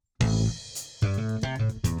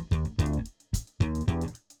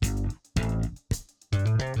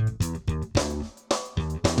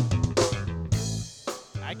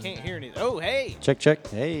Can't hear anything. Oh, hey. Check, check.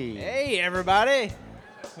 Hey. Hey, everybody.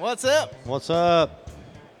 What's up? What's up?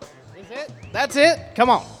 Is it? That's it? Come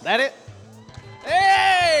on. That it?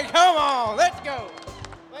 Hey, come on. Let's go.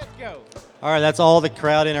 Let's go. All right, that's all the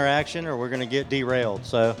crowd interaction, or we're going to get derailed.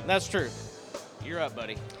 So, That's true. You're up,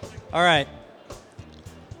 buddy. all right.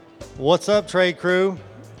 What's up, trade crew?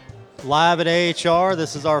 Live at AHR.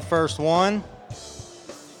 This is our first one.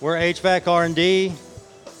 We're HVAC R&D.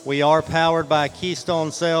 We are powered by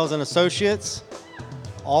Keystone Sales and Associates.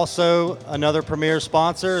 Also, another premier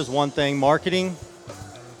sponsor is One Thing Marketing.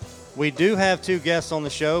 We do have two guests on the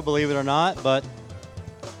show, believe it or not, but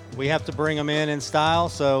we have to bring them in style.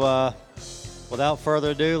 So, without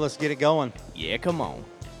further ado, let's get it going. Yeah, come on.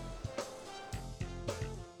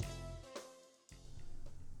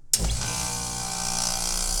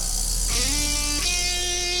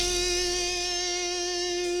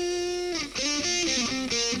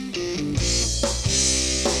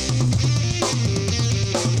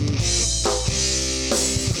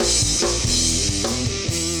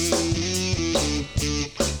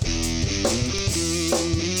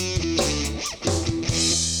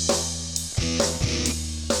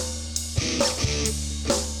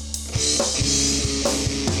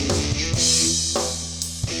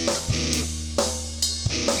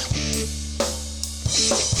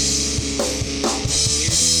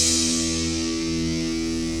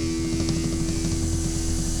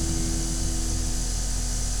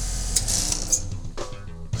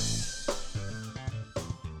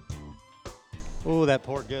 Ooh, that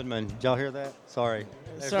poor Goodman. Did y'all hear that? Sorry.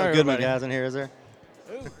 There's Sorry, no Goodman everybody. guys in here, is there?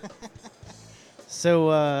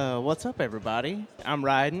 So, what's up, everybody? I'm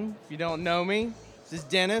Ryden. If you don't know me, this is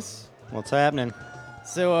Dennis. What's happening?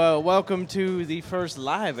 So, welcome to the first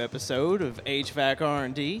live episode of HVAC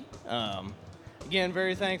R&D. Again,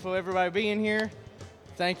 very thankful everybody being here.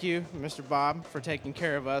 Thank you, Mr. Bob, for taking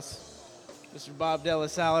care of us. Mr. Bob Della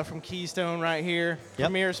Sala from Keystone right here, Yep.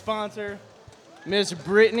 premier sponsor. Miss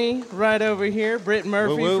Brittany right over here, Britt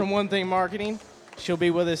Murphy Woo woo. from One Thing Marketing. She'll be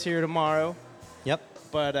with us here tomorrow. Yep.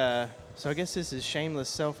 But, so I guess this is shameless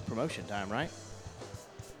self-promotion time, right?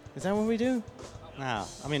 Is that what we do? No,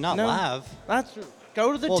 I mean, not No. live. That's true.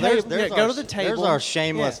 Go to the Well, table. there's Go to the table. There's our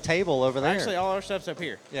shameless Yeah. table over there. Actually, all our stuff's up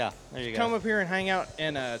here. Yeah, there you Come go. up here and hang out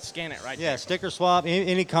and scan it right Yeah, sticker swap.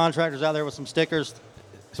 Any contractors out there with some stickers,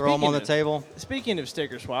 throw them on the table. there. Speaking of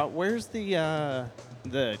sticker swap, where's the ACA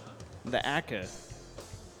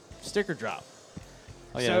sticker drop?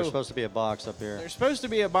 Oh, yeah, there's So- supposed to be a box up here. There's supposed to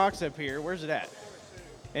be a box up here. Where's it at?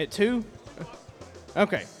 At 2?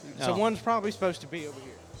 Okay. So Oh. one's probably supposed to be over here.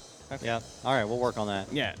 Okay. Yeah. All right, we'll work on that.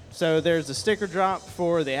 Yeah. So there's a sticker drop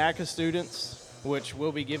for the ACA students, which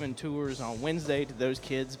we'll be giving tours on Wednesday to those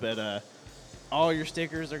kids. But all your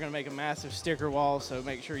stickers are going to make a massive sticker wall, so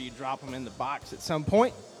make sure you drop them in the box at some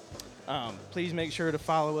point. Please make sure to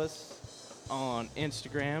follow us on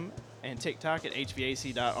Instagram and TikTok at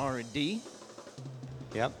hvac.r&d,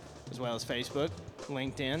 Yep. as well as Facebook,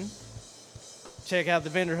 LinkedIn. Check out the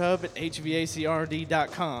vendor hub at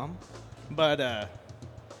hvacrd.com. But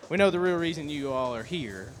we know the real reason you all are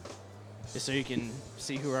here is so you can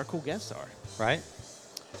see who our cool guests are. Right?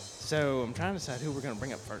 So I'm trying to decide who we're going to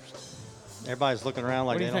bring up first. Everybody's looking around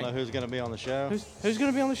like What do they you don't know think? who's going to be on the show. Who's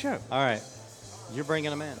going to be on the show? All right. You're bringing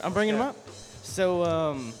them in. I'm bringing Okay. them up.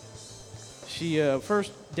 So she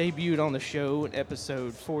first debuted on the show in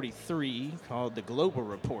episode 43 called The Global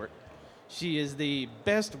Report. She is the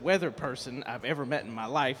best weather person I've ever met in my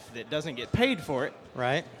life that doesn't get paid for it.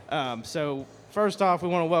 Right? So first off, we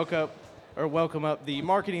want to welcome up the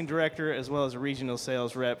marketing director as well as a regional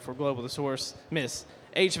sales rep for Global The Source, Miss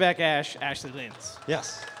HVAC Ashley Lentz.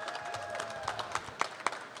 Yes.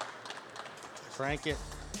 Crank it.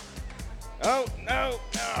 Oh, no.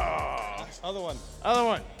 Oh. Other one. Other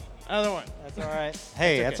one. That's all right.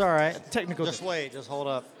 Hey, okay. that's all right. Technical. Just wait. Just hold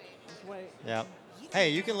up. Just wait. Yep. Hey,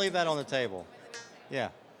 you can leave that on the table. Yeah.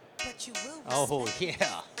 But you will Oh, respect.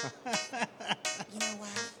 yeah. You know why?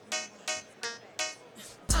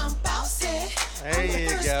 I'm bossy. There I'm the you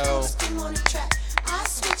first go. coasting on the track. I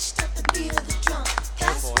switched up the beat of the drum. That's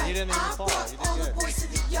Careful, right. you didn't even I fall. brought You did all good. the boys to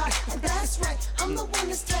the yard. And that's right. I'm the one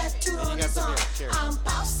that's tattooed And you on got his the arm. beer. Cheers. I'm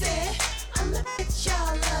bossy. I'm the bitch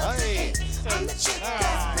y'all love to Hey. hate. I'm the chick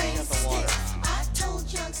Ah, that you brings got the water. stick. I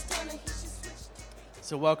told Youngstown he should switch.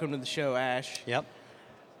 So welcome to the show, Ash. Yep.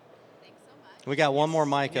 We got one more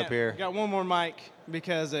mic up We here. got one more mic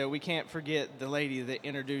because we can't forget the lady that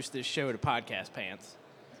introduced this show to Podcast Pants,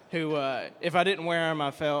 who, if I didn't wear them,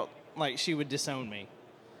 I felt like she would disown me.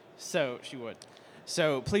 So she would.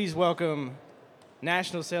 So please welcome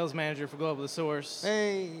National Sales Manager for Global The Source,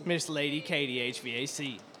 Hey. Miss Lady Katie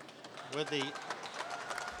HVAC. With the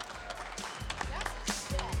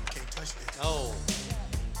Oh.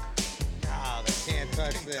 God, I can't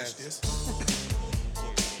touch this.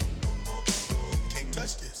 Can't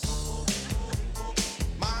touch this.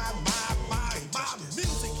 My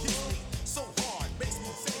music hits me so hard, makes me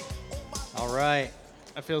say, oh my. All right.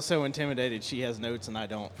 I feel so intimidated. She has notes and I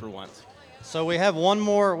don't for once. So we have one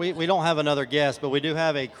more. We don't have another guest, but we do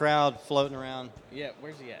have a crowd floating around. Yeah,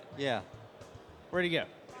 where's he at? Yeah. Where'd he go?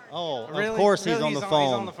 Oh, Really? of course he's Really? on the He's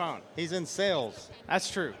phone. on the phone. He's in sales. That's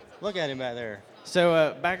true. Look at him back there.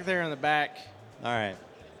 So back there in the back All right.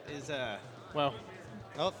 is, well,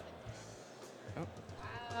 Oh,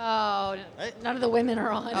 Oh, Hey. none of the women are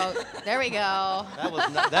on. Oh, there we go.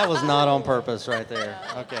 that was not on purpose right there.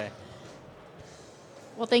 Okay.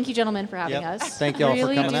 Well, thank you, gentlemen, for having Yep. us. Thank y'all for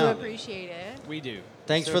really coming do out. appreciate it. we do.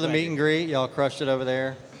 Thanks So for the glad meet you- and greet. Y'all crushed it over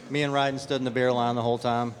there. Me and Ryden stood in the beer line the whole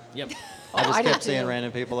time. Yep. I just I did kept seeing too.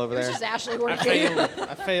 random people over It was there. just Ashley I working. failed.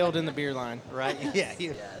 I failed in the beer line. Right? Yeah.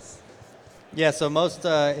 Yes. Yeah. So most,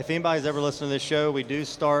 if anybody's ever listened to this show, we do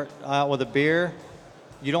start out with a beer.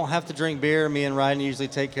 You don't have to drink beer. Me and Ryden usually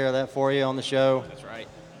take care of that for you on the show. That's right.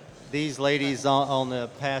 These ladies on the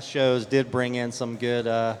past shows did bring in some good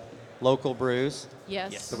local brews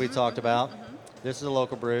Yes. Yes. that we talked about. This is a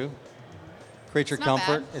local brew. Creature It's not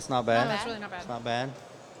Comfort. bad. It's not bad. Not That's really not bad. It's not bad.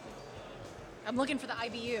 I'm looking for the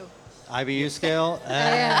IBU. IBU scale.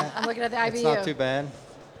 Yeah, I'm looking at the IBU. It's not too bad.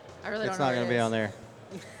 I really It's don't know not where going it to be is. on there.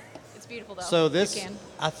 It's beautiful, though. So You this, can.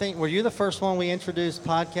 I think, were you the first one we introduced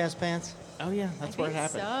podcast pants? Oh, yeah. That's where it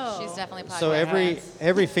happened. So. She's definitely podcast. So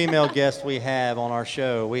every female guest we have on our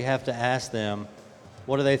show, we have to ask them,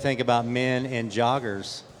 what do they think about men in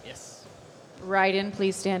joggers? Yes. Ryden,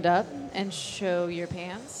 please stand up and show your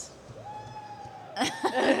pants.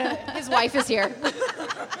 His wife is here.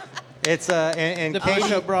 It's and The Katie,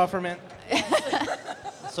 push-up bra for men.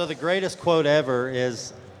 so the greatest quote ever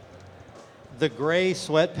is the gray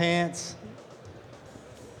sweatpants.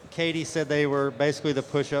 Katie said they were basically the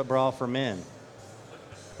push-up bra for men.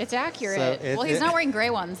 It's accurate. So it- Well, he's not wearing gray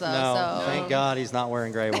ones though. No, so thank God he's not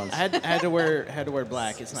wearing gray ones. I had to wear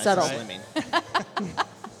black. It's nice Subtle. and slimming.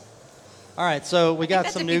 All right, so we got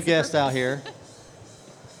That some new defeats the guests out purpose. here.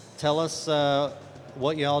 Tell us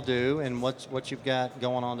what y'all do and what you've got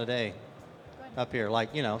going on today up here, like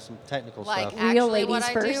some technical like stuff. Real actually what ladies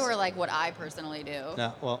I first. do, or like what I personally do.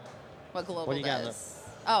 No, well, What Global what do you got? does.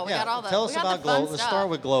 Oh, we yeah, got all the. tell we us got about the fun Global. Let's stuff. start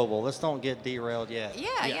with Global. Let's don't get derailed yet.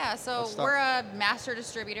 Yeah. So Let's start- we're a master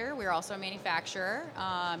distributor. We're also a manufacturer.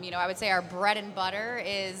 I would say our bread and butter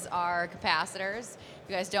is our capacitors. If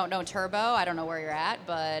you guys don't know Turbo, I don't know where you're at,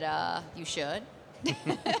 but you should.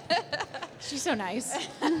 She's so nice.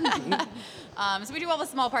 So we do all the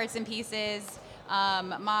small parts and pieces.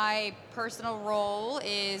 My personal role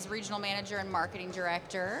is regional manager and marketing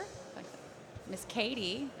director. Miss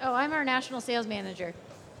Katie. Oh, I'm our national sales manager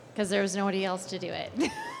because there was nobody else to do it.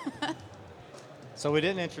 So we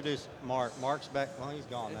didn't introduce Mark. Mark's back. Well, he's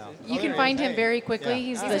gone now. You Oh, can there find he is. him Hey. very quickly. Yeah.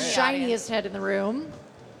 He's Oh, the hey. shiniest head in the room.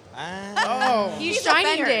 Ah, He's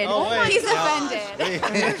shinier. offended. Oh, wait. He's No. offended.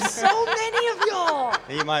 There's so many of y'all.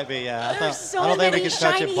 he might be. Yeah, There's so I don't think we many can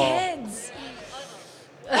touch shiny it, Paul. heads.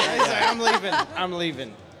 I'm leaving. I'm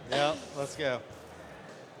leaving. Yep, let's go.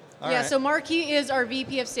 All Yeah, right. so Mark, he is our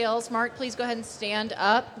VP of sales. Mark, please go ahead and stand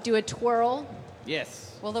up. Do a twirl.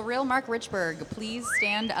 Yes. Will the real Mark Richburg please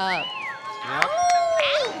stand up?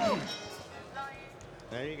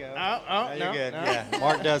 There you go. Oh, Now you're no, good. no. Yeah,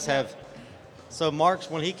 Mark does have. So Mark's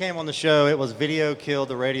when he came on the show, it was "Video Killed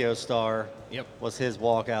the Radio Star." Yep. Was his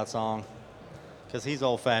walkout song because he's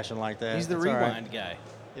old-fashioned like that. He's the It's all right. rewind guy.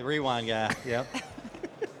 The rewind guy. Yep.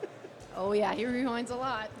 Oh, yeah, he rewinds a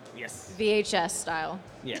lot. Yes. VHS style.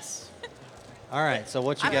 Yes. All right. So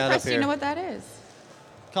what you I'm got up impressed here? you know what that is.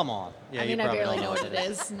 Come on. Yeah, I mean, you I probably barely don't know what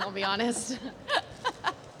it is, I'll be honest.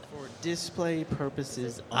 For display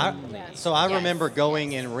purposes I, only. so I Yes, remember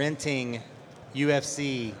going yes. and renting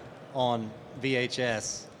UFC on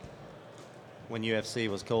VHS when UFC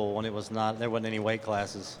was cool. When it was not, there wasn't any weight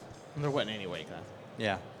classes. There wasn't any weight class.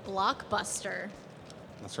 Yeah, Blockbuster.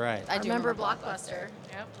 that's right. I do remember Blockbuster.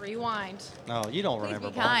 Yep, rewind. No, you don't Please remember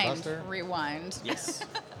be kind. Blockbuster. Rewind. Yes.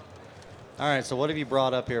 All right. So what have you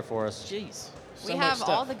brought up here for us? Jeez. We have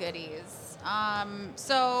all the goodies.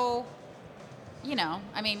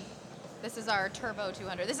 This is our Turbo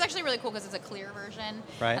 200. This is actually really cool because it's a clear version.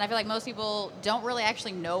 Right. And I feel like most people don't really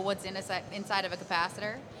actually know what's inside of a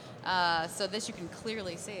capacitor. So this you can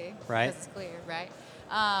clearly see. Right. Because it's clear, right?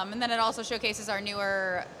 And then it also showcases our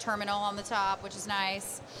newer terminal on the top, which is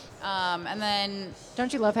nice. And then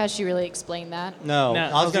Don't you love how she really explained that? No, No,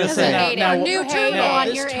 I was going to I say. hate it. Our Now, new hey, terminal now, on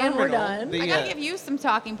this here, and we're terminal, done. the, I gotta give you some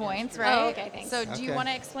talking points, right? Oh, okay, thanks. So do you Okay. want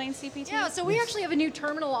to explain CPT? Yeah, so we actually have a new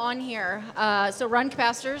terminal on here. So run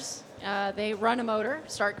capacitors, they run a motor,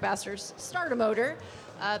 start capacitors, start a motor.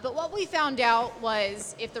 But what we found out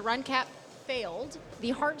was if the run cap failed, the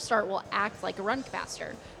hard start will act like a run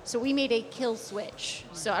capacitor. So we made a kill switch.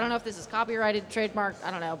 So I don't know if this is copyrighted, trademarked, I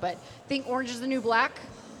don't know, but think orange is the new black.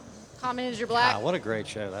 Common is your black. Ah, what a great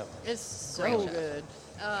show that was. It's so Great show. good.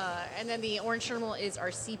 And then the orange terminal is our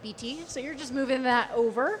CPT. So you're just moving that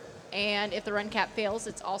over. And if the run cap fails,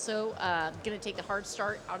 it's also going to take the hard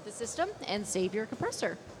start out of the system and save your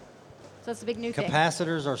compressor. So that's the big new thing.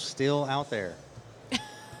 Capacitors are still out there.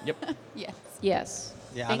 Yep. Yes. Yes.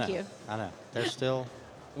 Yeah, Thank I know. you. I know. They're still.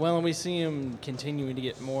 Well, and we see them continuing to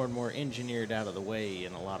get more and more engineered out of the way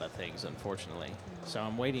in a lot of things, unfortunately. So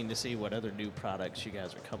I'm waiting to see what other new products you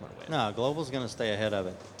guys are coming with. No, Global's going to stay ahead of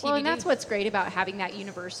it. Well, and TBD. that's what's great about having that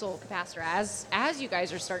universal capacitor. As you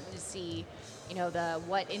guys are starting to see, the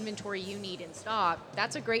what inventory you need in stock,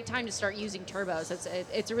 that's a great time to start using turbos.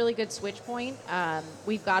 It's a really good switch point.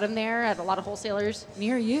 We've got them there at a lot of wholesalers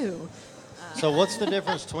near you. So what's the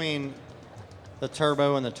difference between the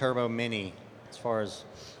Turbo and the Turbo Mini as far as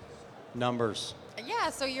numbers? Yeah,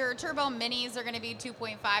 so your Turbo Minis are going to be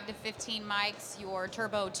 2.5 to 15 mics. Your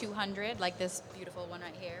Turbo 200, like this beautiful one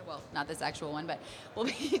right here, well, not this actual one, but will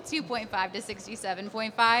be 2.5 to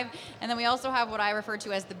 67.5. And then we also have what I refer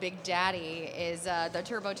to as the Big Daddy, is the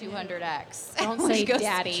Turbo 200X. Don't which say goes-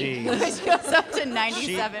 daddy. Jeez. Which goes up to She,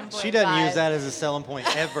 97.5. she doesn't use that as a selling point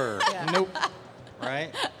ever, Nope.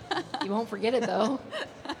 right? You won't forget it though,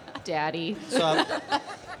 Daddy. So,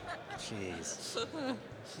 jeez.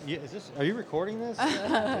 Are you recording this? Are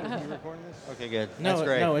you recording this? Okay, good. No, That's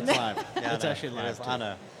great. no, it's live. Yeah, I It's know. actually It live. is. too. I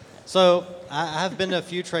know. So I've been to a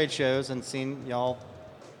few trade shows and seen y'all,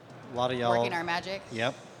 a lot of y'all. Working our magic.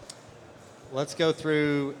 Yep. Let's go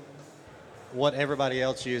through what everybody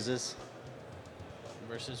else uses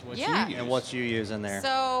Versus what Yeah. you use. and what you use in there.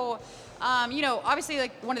 So, obviously,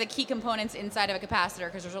 like one of the key components inside of a capacitor,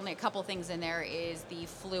 because there's only a couple things in there, is the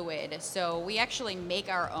fluid. So we actually make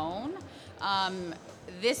our own.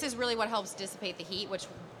 This is really what helps dissipate the heat, which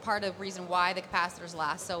part of the reason why the capacitors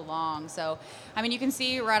last so long. So, you can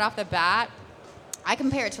see right off the bat, I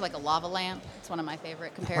compare it to like a lava lamp. It's one of my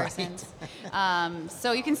favorite comparisons.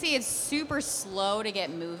 So you can see it's super slow to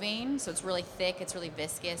get moving. So it's really thick. It's really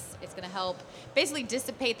viscous. It's going to help basically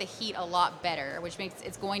dissipate the heat a lot better, which means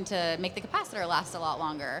it's going to make the capacitor last a lot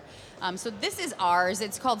longer. So this is ours.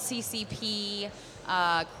 It's called CCP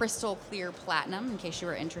Crystal Clear Platinum, in case you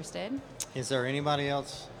were interested. Is there anybody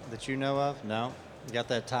else that you know of? No? You got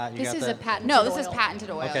that tie? You This got is that? a patented No, this oil. is patented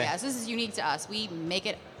oil. Okay. Yeah, so this is unique to us. We make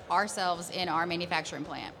it ourselves in our manufacturing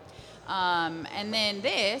plant. And then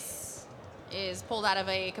this is pulled out of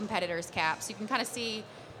a competitor's cap. So you can kind of see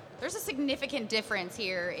there's a significant difference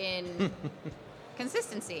here in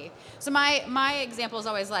consistency. So my example is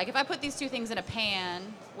always like, if I put these two things in a pan,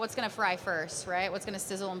 what's going to fry first, right? What's going to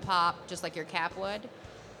sizzle and pop just like your cap would?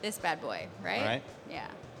 This bad boy, right? Right. Yeah.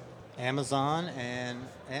 Amazon and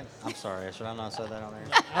I'm sorry, should I not say that on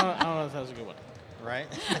there? I don't know if that was a good one. Right?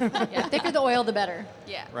 Yeah, thicker the oil, the better.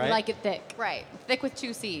 Yeah. Right. We like it thick. Right. Thick with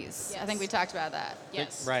two C's. I Yes. think we talked about that.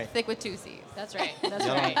 Yes. Right. Thick with two C's. That's right. That's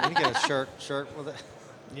Y'all right. don't- we get a shirt with it.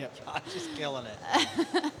 Yep. I'm just killing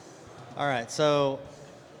it. All right, so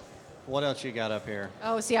what else you got up here?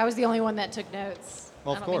 Oh, see, I was the only one that took notes.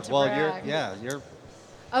 Well, I of don't mean course. to Well, brag. you're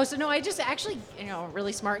Oh, so no, I just actually,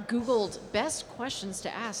 really smart, Googled best questions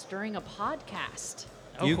to ask during a podcast.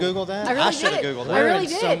 you cool. Googled that? I really should have did. Googled I that. We're really in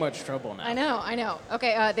did. so much trouble now. I know.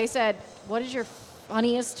 Okay, they said, what is your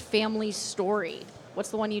funniest family story? What's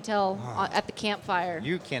the one you tell at the campfire?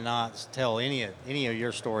 You cannot tell any of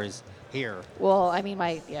your stories here. Well, I mean,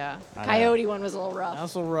 I know. coyote one was a little rough.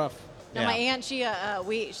 That's a little rough. No, Yeah. my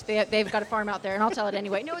aunt, they've got a farm out there, and I'll tell it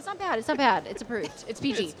anyway. No, it's not bad. It's not bad. It's approved. It's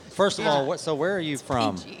PG. First of all, so where are you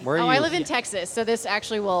from? PG. Where are Oh, you? I live in Texas, so this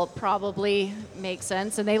actually will probably make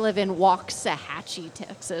sense. And they live in Waxahachie,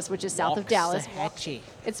 Texas, which is south of Dallas. Waxahachie.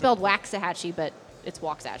 It's spelled Waxahachie, but it's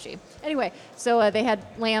Waxahachie. Anyway, so they had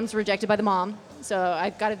lambs rejected by the mom. So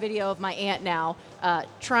I've got a video of my aunt now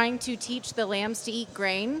trying to teach the lambs to eat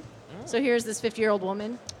grain. So here's this 50-year-old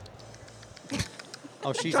woman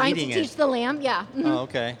Oh, she's trying to eating teach it. the lamb. Yeah. Mhm. Oh,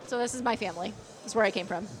 okay. So this is my family. This is where I came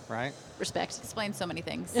from. Right. Respect. Explains so many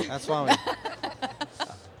things. That's why we.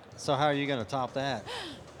 So how are you going to top that?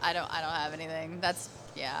 I don't have anything. That's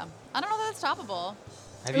I don't know that it's toppable.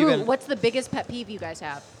 Have you Ooh, been? what's the biggest pet peeve you guys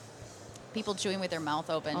have? people chewing with their mouth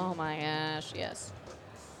open. Oh my gosh, yes.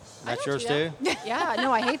 That's don't yours do too? Yeah,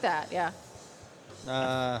 no, I hate that. Yeah.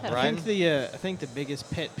 Ryan? I think the biggest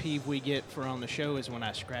pet peeve we get for on the show is when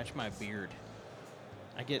I scratch my beard.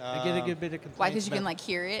 I get a good bit of complaints. Why? Because you can about- like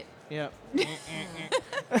hear it. Yeah.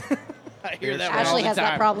 I hear that one all Ashley the has that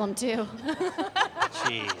time. problem too.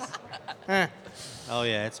 Jeez. Oh,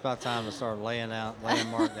 yeah, it's about time to start laying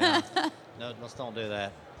Mark down. No, let's don't do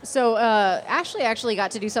that. So Ashley actually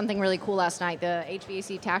got to do something really cool last night, the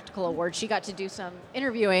HVAC Tactical Award. She got to do some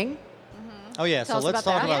interviewing. Oh, yeah, Tell so us let's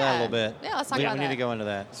about talk that. about that a Yeah. little bit. Yeah, let's talk we, about we need that. to go into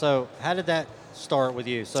that. So how did that start with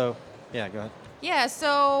you? So, yeah, go ahead. Yeah,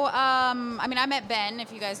 so I met Ben.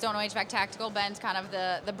 If you guys don't know HVAC Tactical, Ben's kind of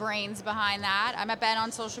the brains behind that. I met Ben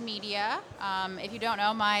on social media. If you don't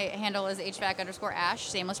know, my handle is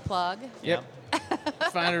HVAC_Ash, shameless plug. Yep.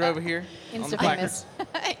 Find it over here. on the Insta placard. famous.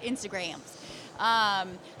 Instagrams.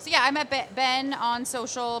 So yeah, I met Ben on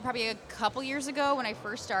social probably a couple years ago when I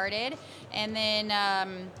first started, and then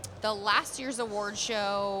the last year's award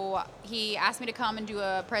show, he asked me to come and do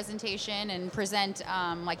a presentation and present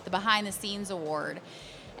like the behind the scenes award.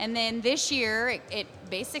 And then this year, it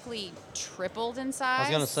basically tripled in size.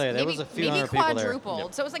 gonna say, there was a few hundred people there. quadrupled.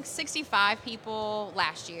 Yep. So it was like 65 people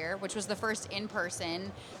last year, which was the first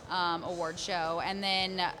in-person award show. And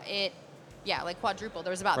then quadrupled. There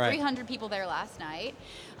was about Right. 300 people there last night.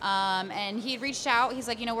 And he had reached out. He's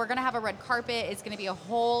like, we're going to have a red carpet. It's going to be a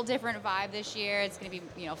whole different vibe this year. It's going to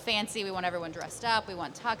be, fancy. We want everyone dressed up. We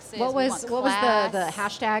want tuxes. What we was want the class.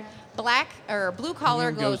 hashtag? Black or blue collar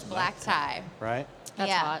Everyone glows goes black tie. Right? That's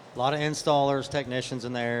Yeah. hot. A lot of installers, technicians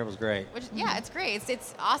in there. It was great. Which, yeah, it's great.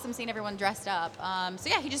 It's awesome seeing everyone dressed up. So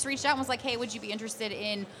yeah, he just reached out and was like, hey, would you be interested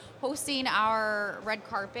in hosting our red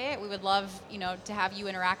carpet? We would love, to have you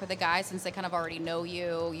interact with the guys since they kind of already know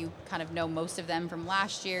you. You kind of know most of them from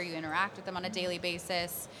last year. You interact with them on a daily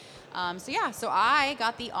basis. So I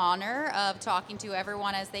got the honor of talking to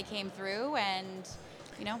everyone as they came through and,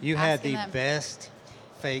 You had asking the them. best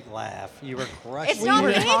fake laugh. You were crushing It's not We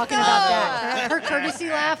were fake, talking though. about that. Her courtesy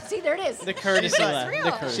laugh. See, there it is. The courtesy laugh. real.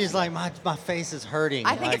 The courtesy. She's like, my face is hurting.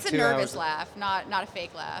 I think like it's a 2 nervous hours. laugh, not a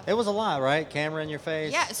fake laugh. It was a lot, right? Camera in your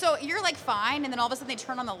face. Yeah, so you're like fine, and then all of a sudden they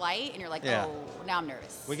turn on the light, and you're like, Yeah. oh, now I'm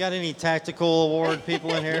nervous. We got any tactical award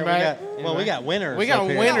people in here? Anybody? We got winners. We got up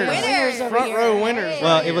here. winners. Winners over Front here. row winners. Hey.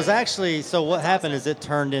 Well, it was actually, so what happened is it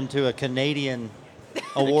turned into a Canadian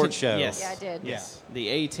award show. Yes. Yeah, it did. Yes. The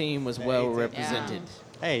A team was well A-team. represented.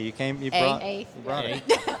 Hey, you came, you A. brought, A. you brought it.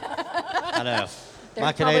 I know. They're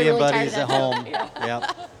My probably Canadian really buddies tired at of home.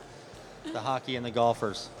 Yep. The hockey and the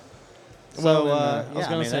golfers. Well, So, I was yeah,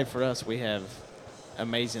 going to say that- for us, we have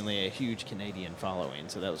amazingly a huge Canadian following,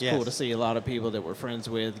 so that was Yes. cool to see a lot of people that we're friends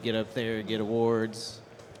with get up there, get awards.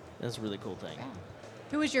 That's a really cool thing.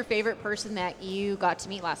 Who was your favorite person that you got to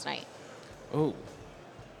meet last night? Oh,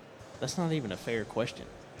 that's not even a fair question.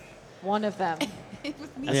 One of them.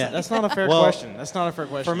 That's not a fair Well, question. That's not a fair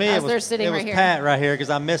question. For me, As it they're was, sitting it right was here. Pat right here because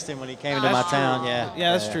I missed him when he came into my That's town. true. Yeah.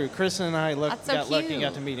 yeah, that's true. Chris and I That's so got lucky and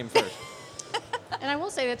got cute. to meet him first. And I will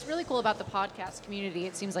say that's really cool about the podcast community.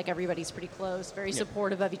 It seems like everybody's pretty close, very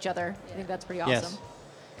supportive of each other. I think that's pretty awesome. Yes.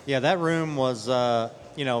 Yeah, that room was, me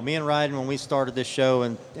and Ryden, when we started this show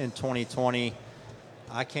in 2020,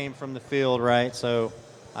 I came from the field, right? So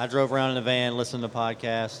I drove around in a van, listened to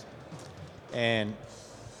podcasts, and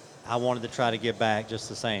I wanted to try to give back just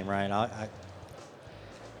the same, right?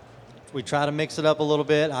 We try to mix it up a little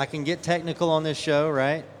bit. I can get technical on this show,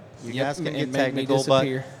 right? You Yep, guys can and get make me technical, but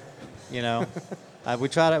disappear. you know, we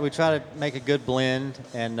try to make a good blend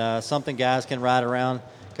and something guys can ride around.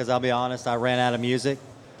 Because I'll be honest, I ran out of music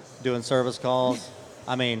doing service calls.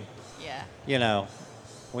 I mean, Yeah. you know,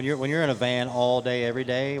 when you're in a van all day, every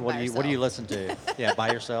day, what By do you listen yourself. to? Yeah,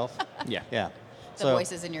 by yourself. Yeah. Yeah. The So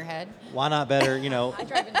voices in your head. why not better? You know, I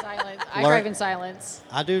drive in silence. I Learn- drive in silence.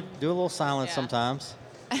 I do a little silence Yeah. sometimes.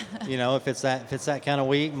 You know, if it's that kind of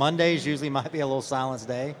week. Mondays usually might be a little silence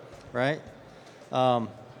day, right?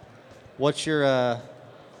 What's on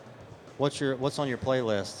your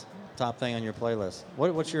playlist? Top thing on your playlist.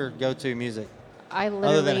 What's your go-to music? I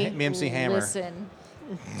Other than literally MC Hammer. listen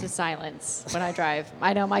to silence when I drive.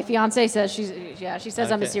 I know my fiance says she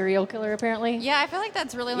says I'm a Okay. serial killer apparently. Yeah, I feel like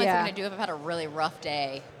that's really only Yeah. something to do if I've had a really rough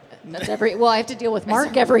day. That's I have to deal with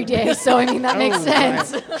Mark every day, so I mean that makes Oh,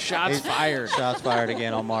 sense. Shots fired. Shots fired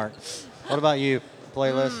again on Mark. What about you?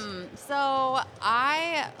 Playlist? So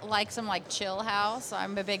I like some like chill house.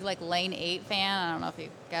 I'm a big like Lane 8 fan. I don't know if you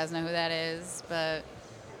guys know who that is, but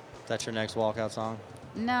That's your next walkout song?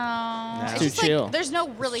 no. It's It's too just chill. like there's no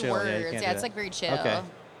really chill, yeah, you words. can't Yeah, do it's that. like very chill. Okay.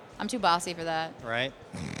 I'm too bossy for that. Right?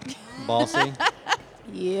 Bossy?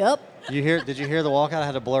 Yep. Did you hear the walkout? I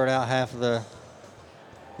had to blurt out half of the.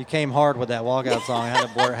 You came hard with that walkout song. I had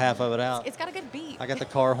to blurt half of it out. It's got a good beat. I got the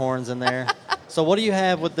car horns in there. So what do you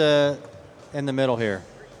have with in the middle here?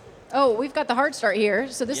 Oh, we've got the hard start here.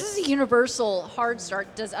 So this is a universal hard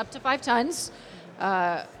start. Does up to 5 tons.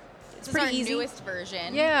 It's This is pretty our easy. newest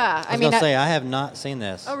version. Yeah, I was going to say, I have not seen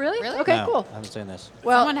this. Oh, really? Really? Okay, No, cool. I haven't seen this.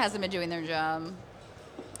 Well, Someone hasn't been doing their job.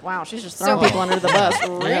 wow, she's just So- throwing people under the bus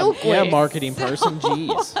real quick. Yeah, marketing person.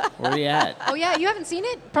 Jeez, where are you at? Oh yeah, you haven't seen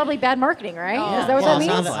it? Probably bad marketing, right? Oh. Is that what Well, that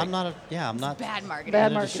means? I'm not I'm not. Bad marketing.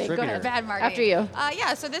 Bad a marketing. Go distributor. ahead. Bad marketing. After you.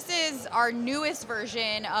 Yeah, so this is our newest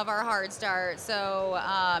version of our hard start. So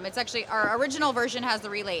it's actually our original version has the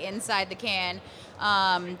relay inside the can.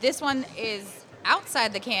 This one is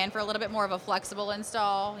outside the can for a little bit more of a flexible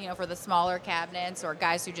install, for the smaller cabinets or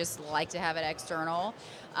guys who just like to have it external.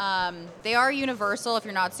 They are universal if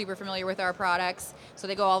you're not super familiar with our products. So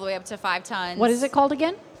they go all the way up to 5 tons. What is it called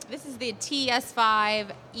again? This is the TS5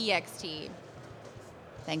 EXT.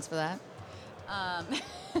 Thanks for that.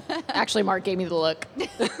 Actually, Mark gave me the look.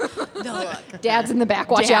 No look. Dad's in the back.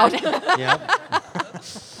 Watch Dad. out. Yep.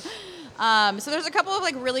 So there's a couple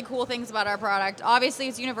of really cool things about our product. Obviously,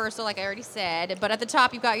 it's universal, like I already said. But at the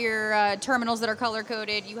top, you've got your terminals that are color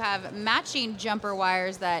coded. You have matching jumper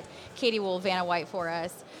wires that Katie will Vanna White for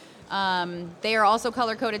us. They are also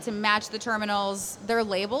color coded to match the terminals. They're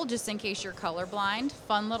labeled just in case you're colorblind.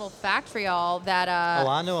 Fun little fact for y'all that. Oh,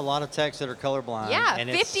 I know a lot of techs that are colorblind. Yeah, and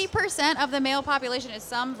it's- 50% of the male population is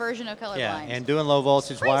some version of colorblind. Yeah, and doing low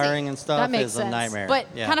voltage crazy. wiring and stuff That makes is a sense. nightmare. But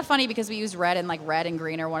yeah. kind of funny because we use red, and red and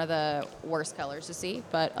green are one of the worst colors to see.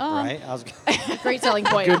 But right. I was Great selling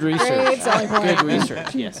point. Good research. Great selling point. Good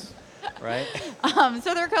research. Yes. right.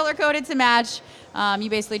 So they're color coded to match. You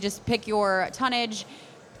basically just pick your tonnage,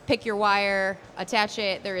 pick your wire, attach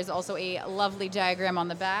it. There is also a lovely diagram on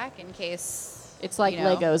the back in case It's like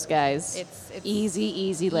Legos, guys. It's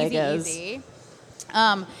easy Legos. Easy.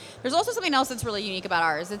 There's also something else that's really unique about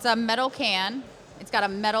ours. It's a metal can. It's got a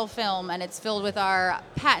metal film, and it's filled with our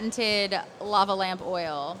patented lava lamp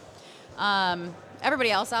oil.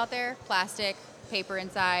 Everybody else out there, plastic, paper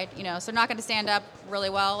inside, so not going to stand up really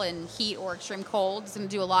well in heat or extreme cold. It's going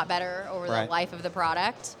to do a lot better over Right. the life of the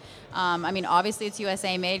product. Obviously it's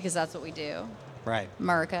USA made because that's what we do. Right.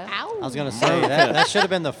 America. Ow. I was going to say that should have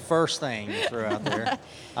been the first thing you threw out there.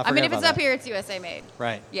 I forgot mean, if it's about up that. here, it's USA made.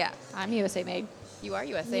 Right. Yeah. I'm USA made. You are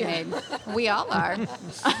USA made. We all are.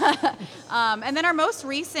 And then our most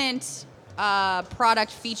recent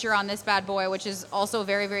product feature on this bad boy, which is also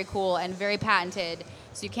very, very cool and very patented,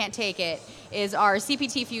 so you can't take it, is our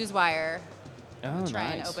CPT fuse wire. Oh, Try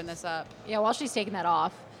and nice. open this up. Yeah, while she's taking that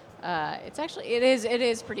off, it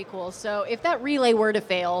is pretty cool. So if that relay were to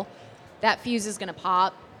fail, that fuse is going to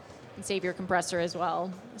pop and save your compressor as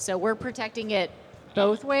well. So we're protecting it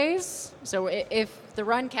both ways. So if the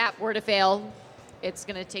run cap were to fail, it's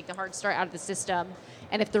going to take the hard start out of the system.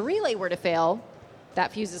 And if the relay were to fail,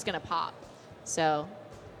 that fuse is going to pop. So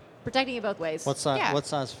protecting it both ways. What size? Yeah. What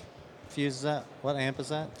size fuse is that? What amp is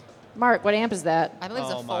that? Mark, what amp is that? I believe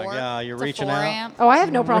it's Oh a my 4. God, you're It's a reaching 4 out? amp. Oh, I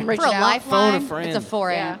have no problem For reaching a out. lifeline, Phone a friend. it's a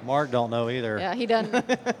 4 Yeah. amp. Mark don't know either. Yeah, he doesn't.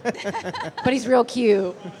 But he's real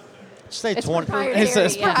cute. Say It's 20 proprietary. It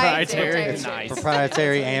says Yeah, proprietary. it's Nice.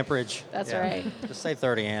 proprietary amperage. That's Yeah. right. Just say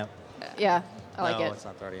 30 amp. Yeah, I like no, it. it's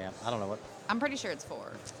not 30 amp. I don't know what. I'm pretty sure it's 4.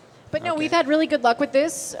 But no, Okay. we've had really good luck with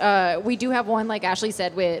this. We do have one, like Ashley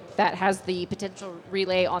said, that has the potential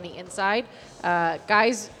relay on the inside.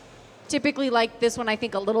 Guys typically like this one, I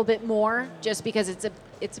think, a little bit more, just because it's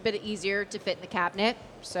a bit easier to fit in the cabinet.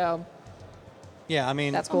 So Yeah, I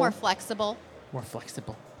mean, That's It's more Cool. flexible. More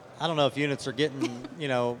flexible. I don't know if units are getting,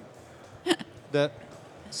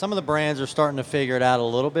 some of the brands are starting to figure it out a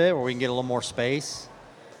little bit where we can get a little more space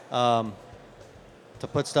to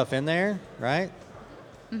put stuff in there, right?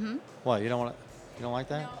 Mm-hmm. What, you don't like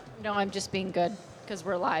that? no, I'm just being good because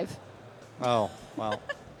we're live. Oh, well.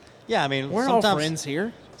 Yeah, I mean, We're all sometimes, friends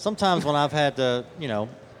here. sometimes when I've had to,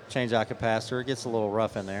 change out capacitor, it gets a little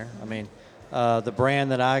rough in there. I mean, the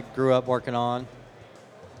brand that I grew up working on,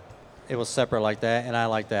 it was separate like that, and I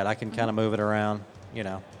like that. I can kind of move it around,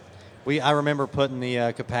 I remember putting the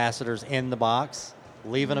capacitors in the box,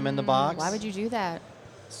 leaving them in the box. Why would you do that?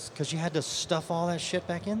 Because you had to stuff all that shit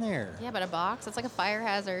back in there. Yeah, but a box, it's like a fire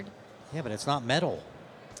hazard. Yeah, but it's not metal.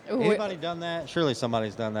 Ooh, Anybody done that? Surely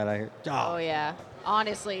somebody's done that out here. Oh yeah,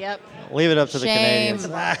 honestly, yep. Leave it up to the Shame.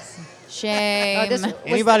 Canadians. Shame. this was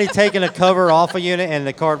Anybody taking a cover off a unit and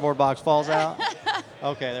the cardboard box falls out?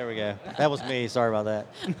 Okay, there we go. That was me. Sorry about that.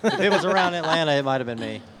 If it was around Atlanta, it might have been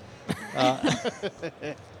me.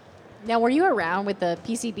 Now, were you around with the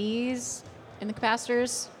PCBs and the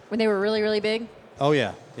capacitors when they were really, really big? Oh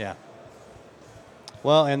yeah, yeah.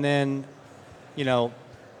 Well, and then, you know,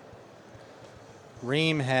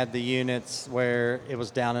 Ream had the units where it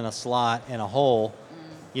was down in a slot in a hole.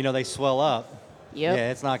 You know, they swell up. Yep.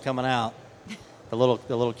 Yeah, it's not coming out. The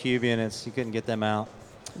little cube units, you couldn't get them out.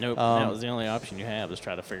 Nope. That was the only option you have, is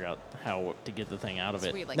try to figure out how to get the thing out of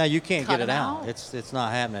it. Sweet, like, No, you can't cut get it them out. It's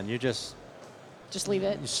not happening. You just Just leave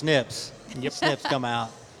it. snips. Snips come out.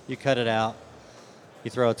 You cut it out.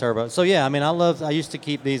 You throw a turbo. So yeah, I mean, I used to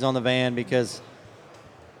keep these on the van because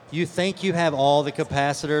you think you have all the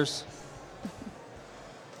capacitors.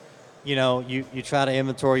 You know, you try to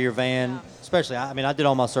inventory your van, especially, I mean, I did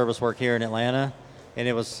all my service work here in Atlanta, and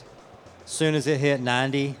it was, as soon as it hit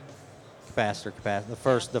 90,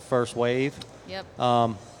 capacitor, the first wave.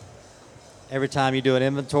 Yep. Every time you do an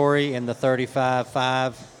inventory in the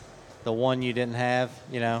 35.5, the one you didn't have,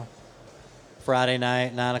 you know, Friday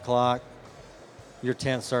night, 9 o'clock, your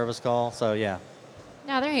 10th service call. So, yeah,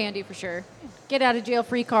 No, they're handy for sure. Get out of jail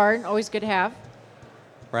free card, always good to have.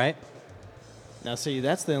 right? Now, see,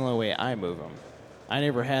 that's the only way I move them. I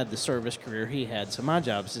never had the service career he had, so my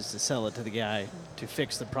job is just to sell it to the guy to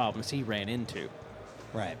fix the problems he ran into.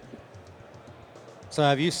 Right. So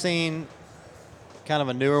have you seen kind of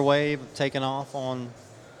a newer wave taking off on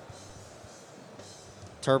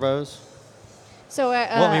turbos? So,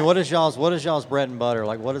 Well, I mean, what is y'all's bread and butter?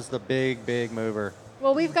 Like, what is the big mover?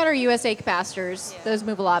 well, we've got our USA capacitors. Those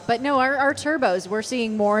move a lot. But no, our turbos, we're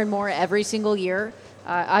seeing more and more every single year.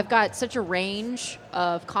 I've got such a range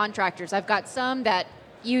of contractors. I've got some that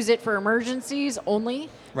use it for emergencies only.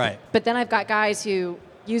 Right. But then I've got guys who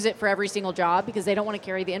use it for every single job because they don't want to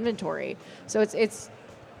carry the inventory. So it's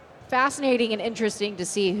fascinating and interesting to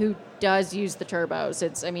see who does use the turbos.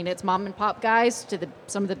 It's mom and pop guys to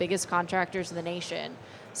some of the biggest contractors in the nation.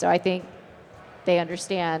 So I think they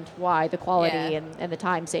understand why the quality Yeah. and the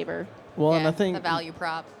time saver. Well, and Yeah, I think the value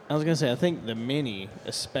prop. I was going to say, I think the Mini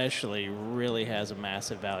especially really has a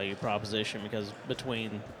massive value proposition, because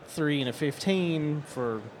between 3 and a 15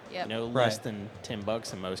 for Yep. less Right. than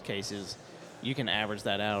 $10 in most cases, you can average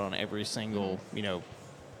that out on every single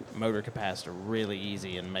motor capacitor really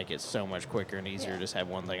easy and make it so much quicker and easier Yeah. to just have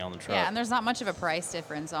one thing on the truck. Yeah, and there's not much of a price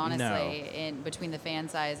difference, honestly, in between the fan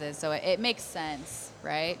sizes, so it makes sense,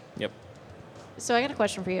 right? Yep, So I got a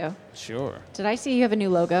question for you. sure. Did I see you have a new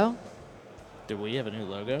logo? Do we have a new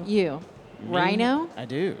logo? You. Me? Rhino? I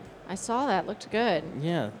do. I saw that. Looked good.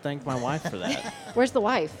 Yeah, thank my wife for that. Where's the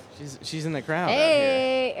wife? She's in the crowd out here.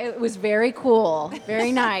 Hey, it was very cool.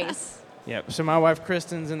 Very nice. Yep. So my wife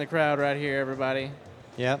Kristen's in the crowd right here, everybody.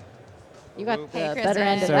 Yep. You got Hey, the Kristen. better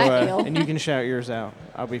end of So that deal. and you can shout yours out.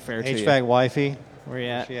 I'll be fair to you. HVAC wifey. Where you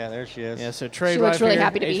at? Yeah, there she is. Yeah. So trade. She looks wife really here,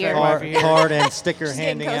 happy to be HVAC here. wife Card, card and sticker She's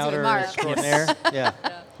handing getting out cozy with her Mark. extraordinaire. Yeah.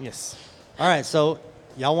 Yes. All right, so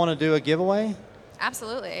y'all want to do a giveaway?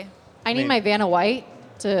 Absolutely. I need mean- my Vanna White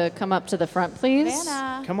to come up to the front, please.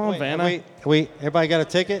 Vanna. Come on, Vanna. Everybody got a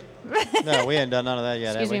ticket? No, we hadn't done none of that yet.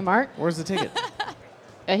 Excuse have me, we? Mark. Where's the ticket?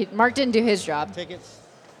 Mark didn't do his job. Tickets?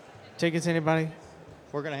 Tickets, anybody?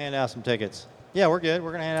 We're going to hand out some tickets. Yeah, we're good.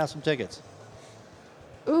 We're going to hand out some tickets.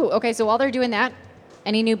 Ooh, okay. So while they're doing that,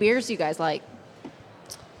 any new beers you guys like?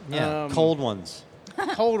 Yeah, Um, cold ones.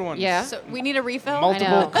 Cold ones. Yeah. So we need a refill?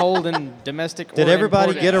 Multiple know. cold and domestic. Did or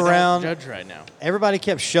everybody imported. get I don't around- Judge right now. Everybody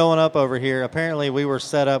kept showing up over here. Apparently, we were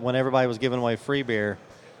set up when everybody was giving away free beer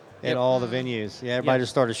at Yep. all the venues. Yeah, everybody Yep.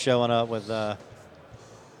 just started showing up with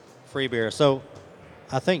free beer. So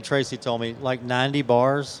I think Tracy told me like 90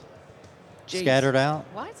 bars Jeez. scattered out.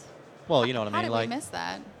 What? Well, you know what I How mean. did like, we miss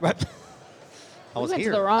that? right. I We was went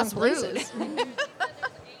here. to the wrong That's rude. places.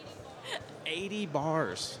 80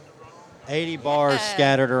 bars. 80 bars Yeah.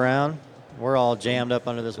 scattered around. We're all jammed up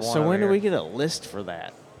under this one. So over when do here. we get a list for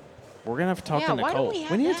that? We're gonna have to talk Yeah, to why don't Nicole. we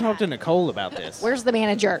have need to talk to that? Nicole about this. Where's the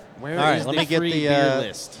manager? Where All right, is let the me get free the, beer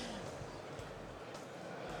list?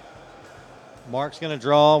 Mark's going to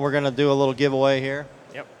draw. We're going to do a little giveaway here.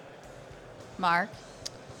 Yep. Mark.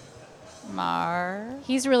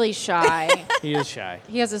 He's really shy. He is shy.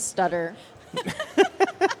 He has a stutter.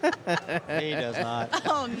 He does not.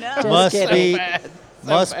 Oh, no. Just Must kidding. be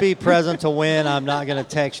must be present to win. I'm not going to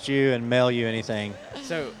text you and mail you anything,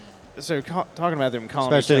 So talking about them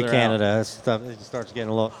calling especially each to other Canada. out. That stuff it starts getting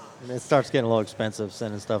a little expensive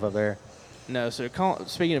sending stuff up there. No, so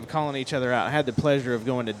speaking of calling each other out, I had the pleasure of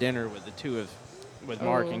going to dinner with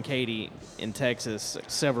Mark Oh. and Katie in Texas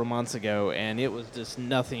several months ago, and it was just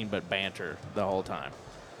nothing but banter the whole time.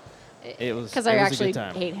 It was 'Cause it I was actually a good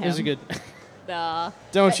time. hate It was a him. good. Duh.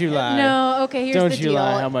 Don't you lie. No, okay, here's Don't the you deal.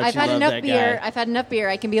 lie how much I've you had love enough that beer. guy. I've had enough beer.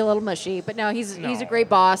 I can be a little mushy, but no, he's a No. great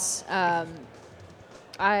boss.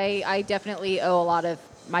 I definitely owe a lot of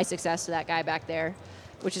my success to that guy back there.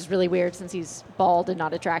 which is really weird since he's bald and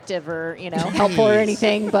not attractive or helpful or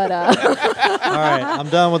anything. But All right, I'm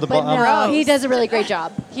done with the but ball. no, he does a really great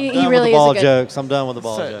job. He I'm done really with the ball is a good. jokes. I'm done with the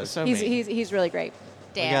ball So, jokes. so He's, mean. he's really great.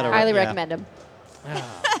 Damn. gotta- Highly yeah. recommend him.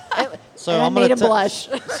 So And I I'm made gonna him t- blush.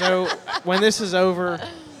 So when this is over,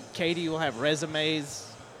 Katie will have resumes.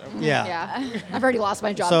 Yeah. Yeah, I've already lost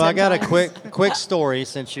my job. So 10 I got times. a quick story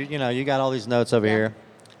since you got all these notes over Yeah. here.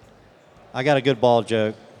 I got a good ball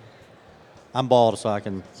joke. I'm bald, so I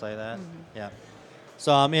can say that. Mm-hmm. Yeah.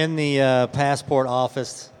 So I'm in the passport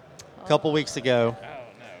office a couple weeks ago.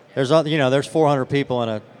 There's 400 people in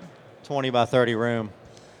a 20 by 30 room,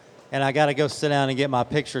 and I got to go sit down and get my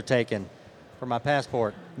picture taken for my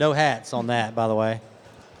passport. No hats on that, by the way.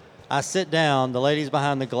 I sit down. The lady's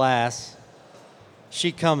behind the glass.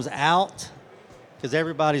 She comes out because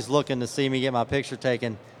everybody's looking to see me get my picture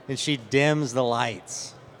taken, and she dims the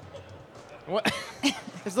lights. What?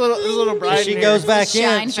 It's a little bright. And she in goes here. back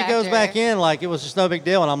Shine in. She goes factor. back in like it was just no big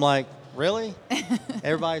deal, and I'm like, really?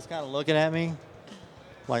 Everybody's kind of looking at me.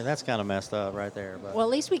 Like that's kind of messed up right there. But Well,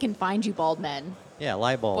 at least we can find you, bald men. yeah,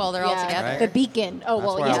 light bulb. Well, they're all Yeah, together. The beacon. Oh, That's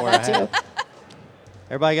well, where I yeah, wear a that too. hat.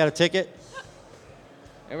 Everybody got a ticket?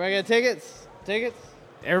 Everybody got tickets? Tickets?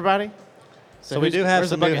 Everybody? So we who's- do have where's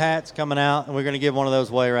the some new bucket? hats coming out, and we're going to give one of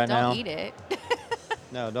those away right Don't now. eat it.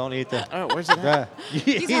 No, don't eat the. Oh, where's it at? Right.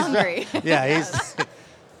 He's hungry. Yeah, he's.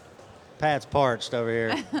 Pat's parched over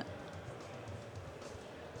here.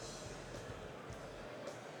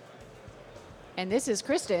 And this is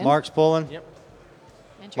Kristen. Mark's pulling. Yep.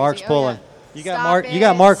 And Tracy. Mark's Oh, pulling. yeah. You got Stop Mark. You it.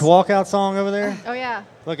 got Mark's walkout song over there. Oh, yeah.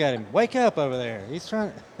 Look at him. Wake up over there. He's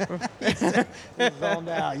trying. he's zoned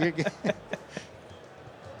out. You're good.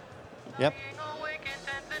 Yep.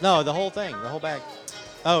 No, the whole thing, the whole bag.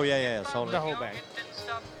 Oh yeah. It's holding. The whole bag.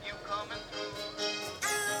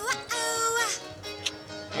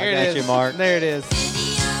 I Here got it is. you, Mark. There it is.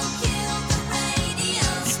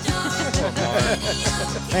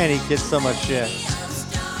 Man, he gets so much shit.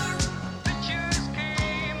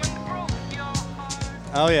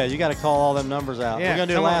 Oh yeah, you got to call all them numbers out. Yeah, We're gonna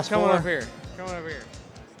do come the last on, four. Come on over here. Come on over here.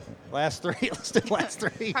 Last three. Let's do the last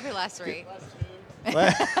three. Probably last three. All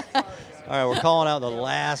right, we're calling out the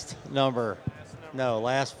last number. No,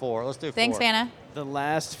 last four. Let's do Thanks, four. Vanna. The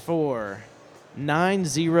last four.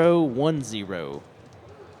 9010. All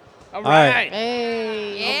right. right.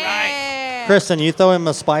 Hey. Yeah. Kristen, you throw him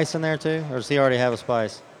a spice in there too, or does he already have a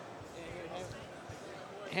spice?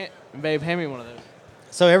 Babe, hand me one of those.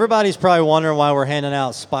 So everybody's probably wondering why we're handing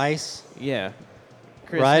out spice. Yeah.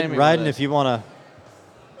 Chris, hand me one of Riding, those. if you want to.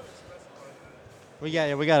 We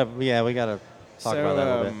gotta talk about that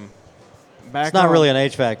a little bit. Back It's not on- really an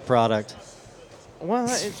HVAC product. Well,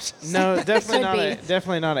 no, definitely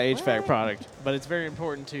Could not an HVAC product, but it's very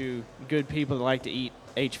important to good people that like to eat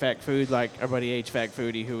HVAC food, like our buddy HVAC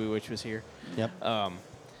Foodie, who we wish was here. Yep.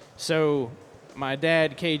 So my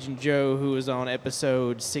dad, Cajun Joe, who was on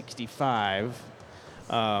episode 65,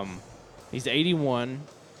 he's 81.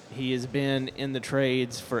 He has been in the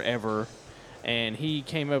trades forever, and he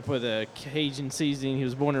came up with a Cajun seasoning. He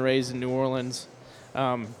was born and raised in New Orleans.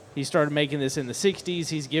 He started making this in the 60s.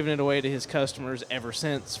 He's given it away to his customers ever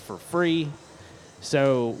since for free.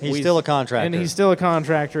 So He's still a contractor. And he's still a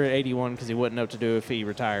contractor at 81 because he wouldn't know what to do if he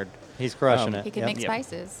retired. He's crushing Um, it. He can Yep. make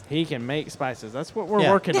spices. He can make spices. That's what we're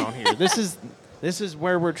Yeah. working on here. This is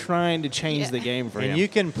where we're trying to change the game for And him you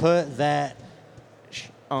can put that.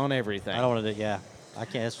 on everything. I don't want to do. Yeah, I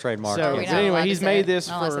can't. It's trademark. So- Are we not anyway, allowed to he's say made it? this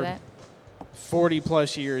Not allowed to for- say that? 40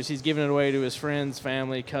 plus years. He's given it away to his friends,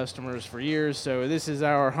 family, customers for years. So this is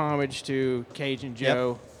our homage to Cajun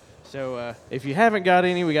Joe. So if you haven't got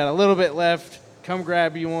any, we got a little bit left. Come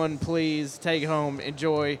grab you one, please. Take it home,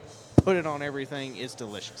 enjoy, put it on everything. It's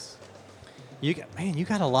delicious. You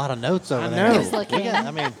got a lot of notes over I there. know. I was looking.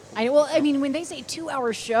 I mean, when they say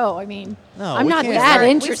 2-hour show, No, I'm we not can't- that We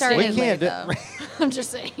interested. started we late, can't do. though. I'm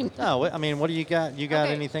just saying. No, I mean, what do you got? You got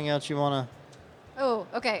Okay. anything else you want Oh,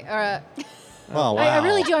 okay. to? Oh, wow. I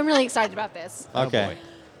really do. I'm really excited about this. Okay.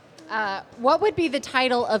 What would be the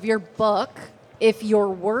title of your book if your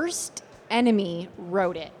worst enemy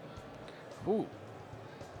wrote it? Ooh,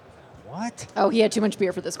 What? Oh, he had too much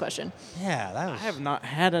beer for this question. Yeah, that I was. have not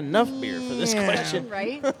had enough beer for this question.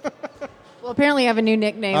 Right? Well, apparently I have a new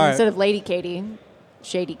nickname All right. instead of Lady Katie.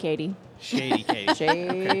 Shady Katie. Shady Katie.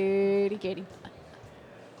 Shady Katie.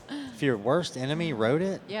 If your worst enemy wrote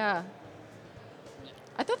it, Yeah.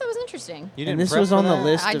 I thought that was interesting. you And didn't this prep was for on the that?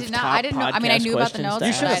 list I of did not- top I didn't know- I mean, I podcast knew about the questions notes, to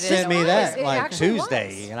You but should I have ask. didn't sent me know. that It like actually was.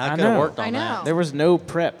 Tuesday, and I I could have know. worked on I know. that. There was no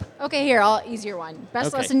prep. Okay, here, easier one. Best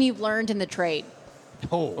Okay. lesson you've learned in the trade.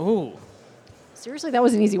 Oh, Ooh. Seriously, that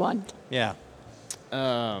was an easy one. yeah.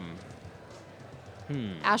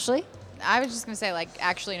 Ashley? I was just gonna say, like,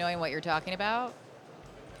 actually knowing what you're talking about.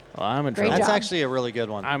 Well, I'm in Great trouble. That's job. actually a really good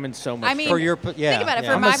one. I'm in so much I mean, For your yeah, think about it. yeah.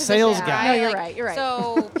 For I'm my a sales position, guy. No, you're like, right, you're right.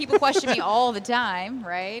 So people question me all the time,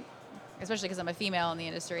 right? Especially because I'm a female in the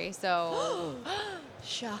industry. So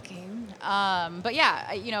shocking. But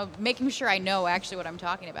yeah, making sure I know actually what I'm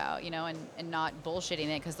talking about, and not bullshitting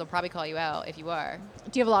it, because they'll probably call you out if you are.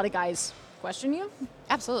 Do you have a lot of guys question you?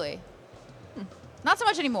 Absolutely. Not so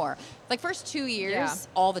much anymore. Like first 2 years, Yeah.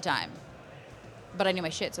 all the time. But I knew my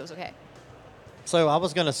shit, so it was okay. So I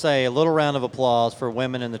was going to say a little round of applause for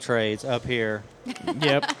women in the trades up here.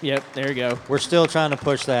 Yep. There you go. We're still trying to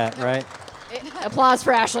push that, right? Applause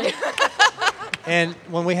for Ashley. And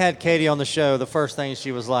when we had Katie on the show, the first thing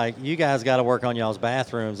she was like, "You guys got to work on y'all's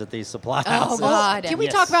bathrooms at these supply Oh, houses." God. Can we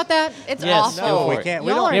Yes. talk about that? It's Yes, awful. go No, for we it. can't.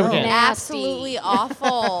 We Y'all don't. Yeah, we know. can. Absolutely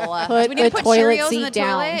awful. Put Do we need the to put toilet Cheerios in seat the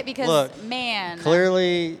down. toilet? Because, Look, man.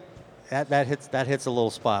 Clearly, that hits a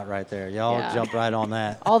little spot right there. Y'all Yeah. jumped right on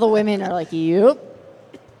that. All the women are like, yep.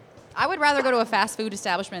 I would rather go to a fast food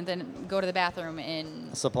establishment than go to the bathroom in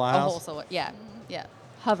A supply a house? wholesale. Yeah.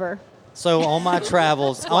 Hover. So on my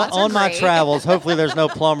travels, Squats are on my great. travels, hopefully there's no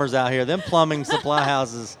plumbers out here. Them plumbing supply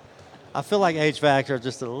houses, I feel like HVAC are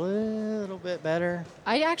just a little bit better.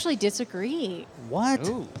 I actually disagree. What?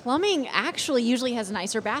 Ooh. Plumbing actually usually has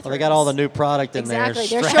nicer bathrooms. Well, they got all the new product in Exactly.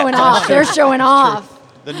 there. They're strapped showing on. off. They're showing off.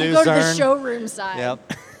 The new Go to the Zern. showroom side.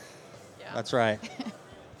 Yep. That's right.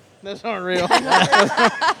 That's not real.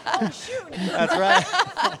 That's right.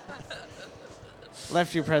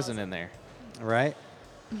 Left your present in there. Right.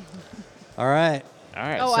 All right. All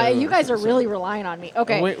right. Oh, so, you guys are really relying on me.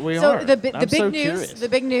 Okay. We so are. the big I'm so news. curious. The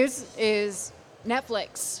big news is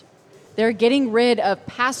Netflix. They're getting rid of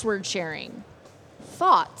password sharing.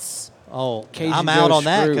 Thoughts? Oh, Cajun I'm out Joe on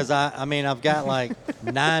that Screw. because I've got like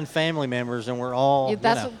 9 family members and we're all. Yeah,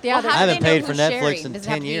 that's what- yeah, Well, they're- how I do haven't they know paid for who's Netflix sharing? in Does it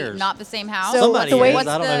have 10 to be years. Not the same house. So Somebody the way- is. What's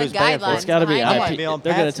I don't know the who's paying for it. guidelines It's got to be behind I it? might be on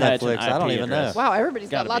They're gonna Pat's attach an Netflix. I don't IP even know. address. Wow, everybody's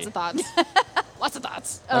got Gotta lots be. of thoughts. Lots of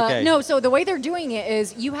thoughts. Okay. No, so the way they're doing it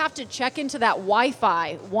is you have to check into that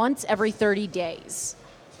Wi-Fi once every 30 days.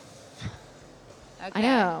 Okay. I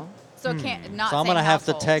know. So it can't not. So I'm same gonna have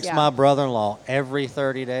to household. text Yeah. my brother-in-law every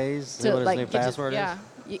 30 days. See To, what his like, new get to- password yeah. is.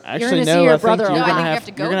 You're Actually, gonna see no. your I think brother. you're No, I gonna think you have have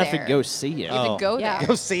to go you're gonna have there. to go see it. You have Oh. to go Yeah. there.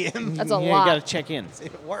 Go see him. That's a Yeah, lot. you got to check in. It's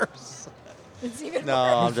even worse. It's even No,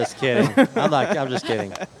 I'm just kidding. I'm just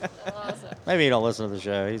kidding. Maybe you don't listen to the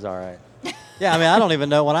show. He's all right. Yeah, I mean, I don't even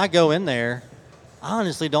know when I go in there. I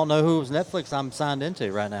honestly don't know whose Netflix I'm signed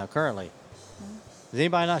into right now currently. Does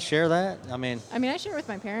anybody not share that? I mean, I mean, I share with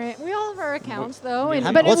my parent. We all have our accounts, though. Yeah. And,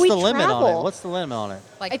 how- but what's we the limit travel. on it? What's the limit on it?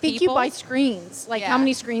 Like I think people? you buy screens. Like how Yeah.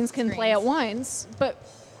 many screens can play at Screens. once? But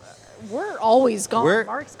we're always gone. We're-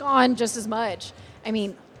 Mark's gone just as much. I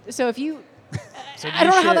mean, so if you, So I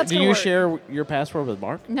don't know how that's Do gonna you work. share your password with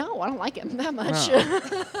Mark? No, I don't like him that much.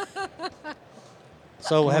 Oh.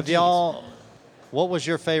 So have geez. y'all? What was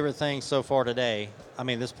your favorite thing so far today? I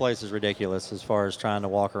mean, this place is ridiculous as far as trying to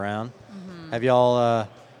walk around. Mm-hmm. Have y'all?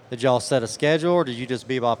 Did y'all set a schedule, or did you just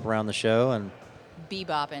bebop around the show and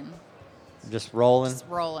Bebopping, just rolling, just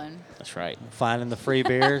rolling. That's right. finding the free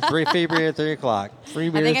beer, free beer at 3 o'clock? Free I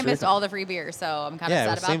beer. think I 3 missed all the free beer, so I'm kind of Yeah,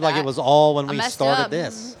 sad it about seemed that. like it was all when I we messed started up.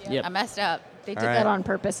 this. Yep. I messed up. They did All right. that on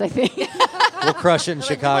purpose, I think. We'll crush it in Like,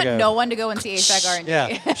 we Chicago. want no one to go and see HVAC R&D.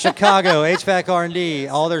 Yeah, Chicago HVAC R&D.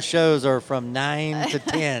 All their shows are from 9 to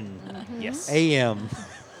 10 Yes. a.m.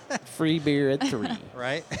 Free beer at 3.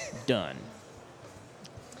 Right? Done.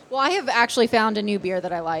 Well, I have actually found a new beer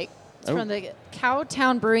that I like. It's Oh. from the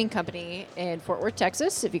Cowtown Brewing Company in Fort Worth,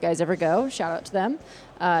 Texas. If you guys ever go, shout out to them.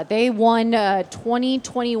 They won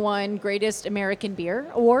 2021 Greatest American Beer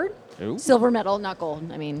Award. Ooh. Silver medal, not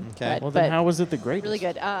gold. I mean, Okay. but, Well, then but how was it the greatest? really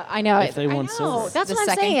good. I know. If they I won know. silver. That's The what I'm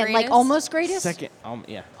second saying. Like greatest? almost greatest. Second.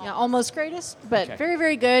 Yeah. Yeah, almost greatest, but Okay. very,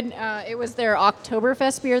 very good. It was their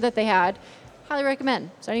Oktoberfest beer that they had. Highly recommend.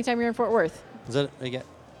 So anytime you're in Fort Worth. Is it?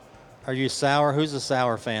 Are you sour? Who's the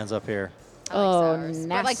sour fans up here? I like Oh, sours. But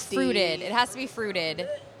like nasty. fruited. It has to be fruited.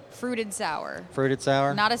 Fruited sour. Fruited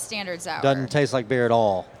sour? Not a standard sour. Doesn't taste like beer at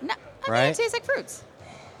all. No, I mean, right? it tastes like fruits.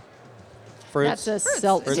 Fruits? That's a Fruits.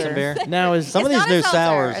 seltzer. Fruits and beer? Now is Some of It's these not a new seltzer.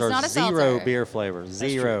 sours It's are not a zero seltzer. beer flavors.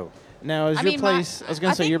 Zero. now is I your mean, place? I was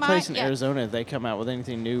gonna I say think your place my- in yeah. Arizona. Have they come out with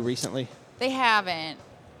anything new recently? They haven't.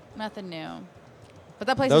 Nothing new. But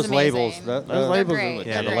that place Those is amazing. labels, Those They're labels are great. legit.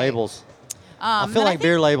 Yeah, They're the great. labels. I feel but like think-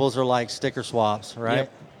 beer labels are like sticker swaps, right?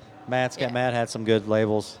 Yep. Yeah. Matt had some good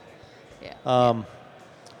labels. Yeah.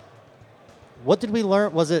 What did we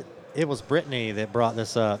learn? It was Brittany that brought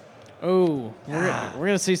this up. Oh, we're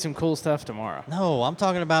gonna see some cool stuff tomorrow. No, I'm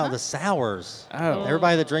talking about the sours. Oh.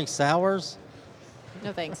 Everybody that drinks sours.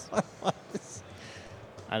 No thanks.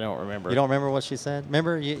 I don't remember. You don't remember what she said?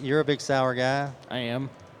 Remember, you're a big sour guy. I am.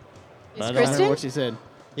 Is But I don't Kristen? remember what she said.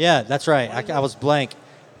 Yeah, that's right. I was blank.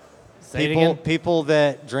 Say it again. People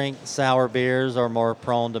that drink sour beers are more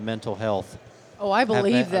prone to mental health. Oh, I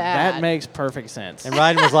believe that. That makes perfect sense. And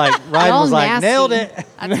Ryden was like, Y'all nasty. nailed it.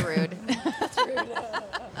 That's rude.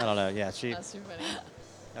 I don't know. Yeah, That's too funny.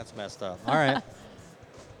 that's messed up. All right.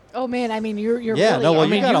 Oh man, I mean you're Yeah, really. no, well, I you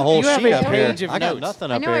mean, got a whole you have sheet a up here. page of I got notes.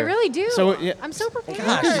 nothing I up know, here. I really do. So, yeah. I'm so prepared.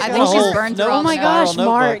 Gosh, I got think a she's whole burned through note all Oh my my spiral gosh, notebook.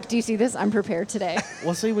 Mark, do you see this? I'm prepared today.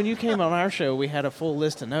 Well, see, when you came on our show, we had a full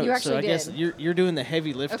list of notes. You so I actually guess did. you're doing the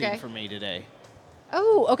heavy lifting Okay. for me today.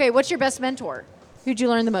 Oh, okay. What's your best mentor? Who'd you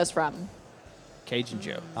learn the most from? Cajun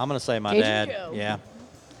Joe. I'm going to say my Cajun dad. Joe. Yeah.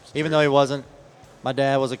 Even though he wasn't, my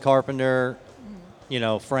dad was a carpenter,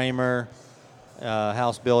 framer,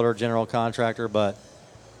 house builder, general contractor, but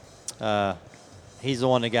he's the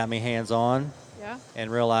one that got me hands-on Yeah.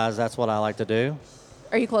 and realized that's what I like to do.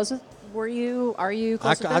 Are you close with? Are you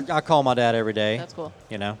close with him? I call my dad every day. That's cool.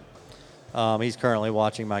 He's currently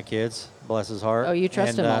watching my kids, bless his heart. Oh, you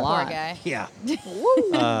trust him a Poor lot. guy. Yeah.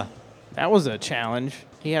 That was a challenge.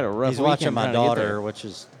 He had a rough He's watching weekend my trying to get daughter, there. which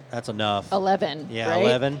that's enough. 11. Yeah, right?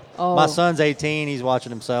 11. Oh. My son's 18. He's watching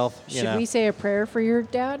himself. Should we say a prayer for your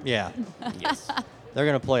dad? Yeah. Yes. They're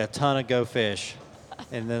going to play a ton of Go Fish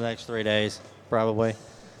in the next 3 days, probably.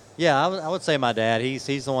 Yeah, I would say my dad. He's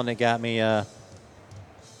the one that got me, That's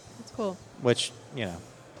cool. which,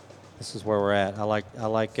 this is where we're at.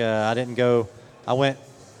 I didn't go, I went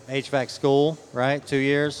HVAC school, right, 2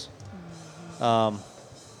 years.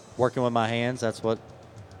 Working with my hands,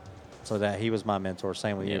 so that he was my mentor.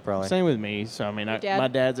 Same with you, Yep. probably. Same with me. So, I mean, Your dad? my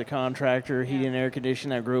dad's a contractor, heating and air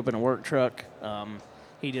conditioning. I grew up in a work truck.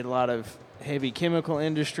 He did a lot of heavy chemical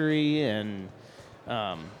industry and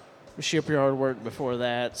shipyard work before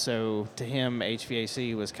that. So, to him,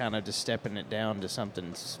 HVAC was kind of just stepping it down to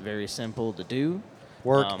something very simple to do.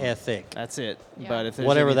 Work ethic. That's it. Yeah. But if there's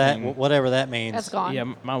Whatever anything, that means. That's gone.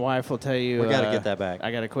 yeah, my wife will tell you. We gotta get that back.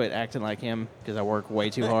 I got to quit acting like him because I work way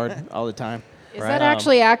too hard all the time. Is Right. that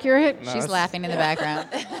actually accurate? No, She's it's- laughing in the background.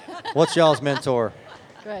 What's y'all's mentor?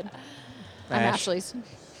 Good. I'm Ash. Ashley's.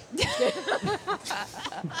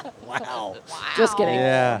 Wow. Just kidding.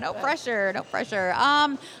 Yeah. No pressure. No pressure. I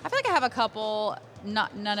feel like I have a couple.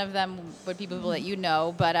 None of them would be people that you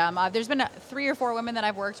know, but there's been 3 or 4 women that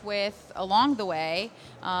I've worked with along the way,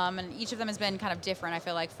 and each of them has been kind of different. I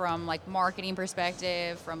feel like from like marketing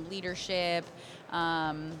perspective, from leadership.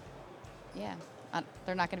 Yeah,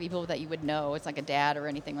 they're not going to be people that you would know. It's like a dad or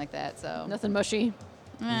anything like that. So Nothing mushy.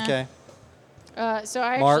 Okay. So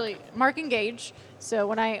I Mark? actually Mark and Gage. So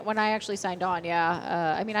when I actually signed on,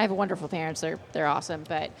 I mean I have wonderful parents. They're awesome,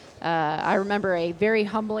 but I remember a very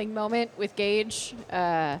humbling moment with Gage.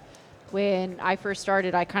 When I first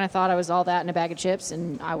started, I kind of thought I was all that in a bag of chips,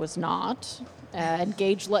 and I was not. And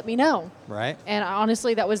Gage let me know. Right. And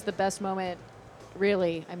honestly, that was the best moment.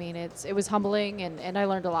 Really, I mean, it was humbling, and I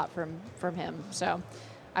learned a lot from him. So,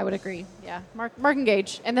 I would agree. Yeah, Mark and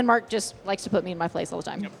Gage, and then Mark just likes to put me in my place all the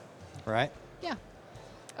time. Right. Yeah.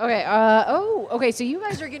 Okay. Okay. So you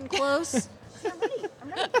guys are getting close. I'm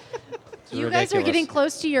ready. You guys are ridiculous. getting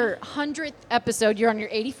close to your 100th episode. You're on your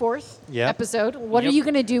 84th Yep. episode. What are Yep. you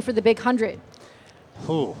going to do for the big 100?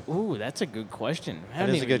 Ooh, that's a good question. That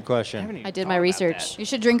is a good question. I did my research. you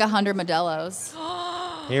should drink 100 Modelo's.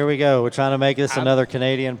 Here we go. We're trying to make this another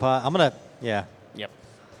Canadian pod. Yeah. Yep.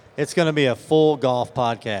 It's going to be a full golf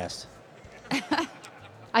podcast.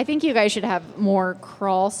 I think you guys should have more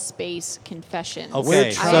crawl space confessions. Okay,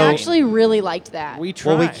 I so- actually really liked that. We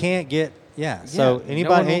tried. Well, we can't get, So no anybody,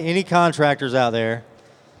 one will- any contractors out there,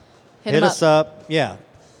 hit hit 'em us up. Yeah.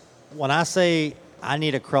 When I say I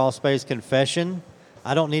need a crawl space confession,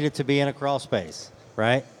 I don't need it to be in a crawl space,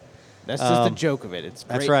 right? That's just the joke of it. It's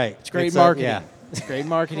That's great, right. It's great It's marketing. yeah. It's great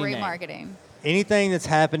marketing. Great name. marketing. Anything that's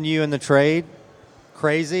happened to you in the trade,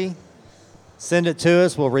 crazy, send it to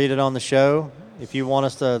us. We'll read it on the show. If you want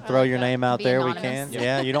us to throw like your that. name out Be there, we anonymous. can. Yep.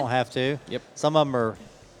 Yeah, you don't have to. Yep. Some of them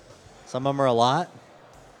are a lot.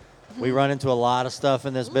 We run into a lot of stuff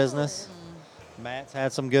in this business. Matt's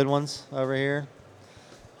had some good ones over here.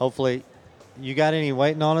 Hopefully, you got any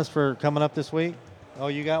waiting on us for coming up this week? Oh,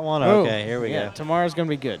 you got one? Oh, Okay, here we yeah, go. Tomorrow's gonna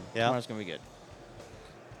be good. Yeah. Tomorrow's gonna be good.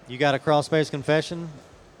 You got a crawl space confession?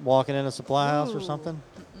 Walking in a supply house or Ooh. something?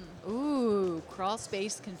 Ooh, crawl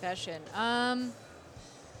space confession.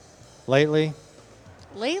 Lately?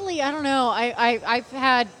 Lately, I don't know. I've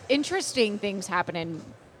had interesting things happen in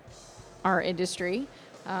our industry.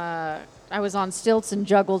 I was on stilts and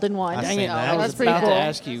juggled in one. I Dang seen it! that. I was That's pretty about cool. to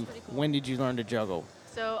ask you, when did you learn to juggle?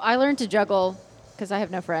 So I learned to juggle because I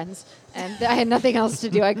have no friends and I had nothing else to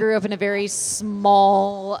do. I grew up in a very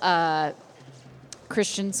small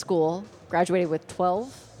Christian school, graduated with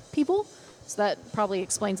 12 people. So that probably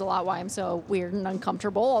explains a lot why I'm so weird and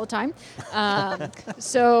uncomfortable all the time.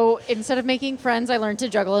 So instead of making friends, I learned to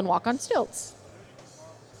juggle and walk on stilts.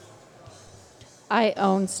 I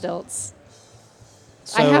own stilts.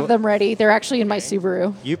 I So have them ready. They're actually in my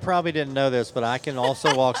Subaru. You probably didn't know this, but I can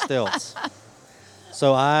also walk stilts.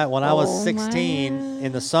 So when I was Oh, 16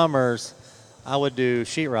 in the summers, I would do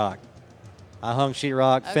sheetrock. I hung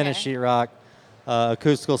sheetrock, finished Okay. sheetrock,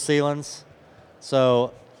 acoustical ceilings.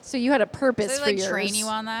 So So you had a purpose So they for like yours. train you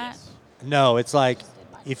on that? no, it's like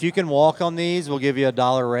if you can walk on these, we'll give you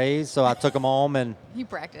 $1 raise. So I took them home, and You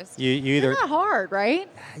practice. you either Not hard, right?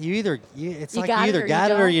 it's You like got you it either or got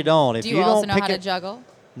you it or don't. you don't. If Do you also don't know pick how to it, juggle?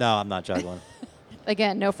 no, I'm not juggling.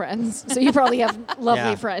 Again, no friends. So you probably have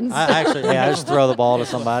lovely Yeah. friends. I just throw the ball to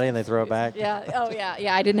somebody and they throw it back. yeah. Oh, yeah.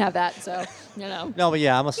 Yeah. I didn't have that. So, you know, No, but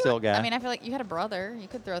yeah, I'm a still guy. I mean, I feel like you had a brother. You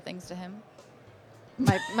could throw things to him.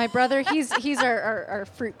 my brother, he's our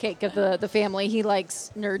fruitcake of the family. He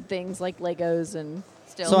likes nerd things like Legos and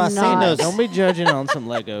Still. So I seen not. those. Don't be judging on some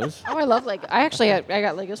Legos. Oh, I love Lego. I actually I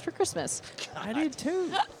got Legos for Christmas. I did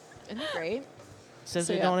too. Isn't that great? Says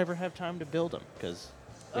So, they yeah. don't ever have time to build them because.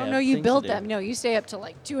 Oh, no, you build them. No, you stay up till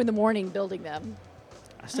like 2 a.m. building them.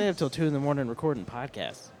 I stay up till 2 a.m. recording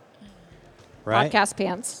podcasts. Right? Podcast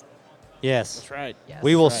pants. Yes. That's right. Yes.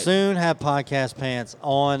 We will That's right. soon have podcast pants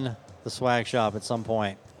on the swag shop at some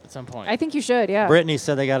point. At some point. I think you should, yeah. Brittany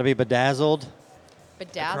said they got to be bedazzled.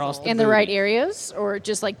 Bedazzled. In the right booty. areas or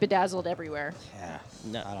just like bedazzled everywhere? Yeah.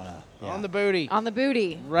 No. I don't know. Yeah. On the booty. On the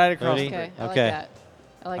booty. Right across Booty. the Okay, I like Okay. that.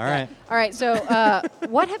 I like All that. right. All right, so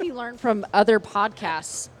what have you learned from other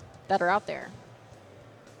podcasts that are out there?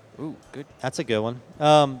 Ooh, good. That's a good one.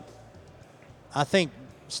 I think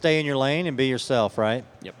stay in your lane and be yourself, right?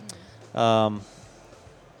 Yep.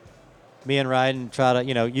 Me and Ryden try to,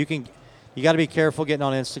 you got to be careful getting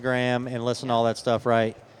on Instagram and listen to all that stuff,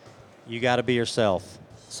 right? You got to be yourself.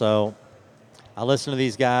 So I listen to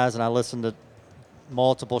these guys and I listen to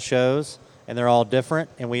multiple shows, and they're all different,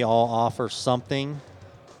 and we all offer something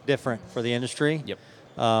different for the industry. Yep.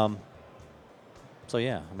 So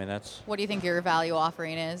yeah, I mean that's. What do you think your value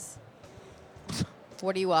offering is?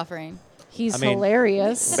 What are you offering? He's I mean,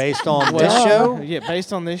 hilarious. Based on Well, this show, Yeah,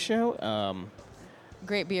 based on this show,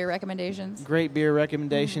 Great beer recommendations. great beer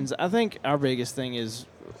recommendations. I think our biggest thing is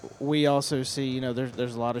we also see,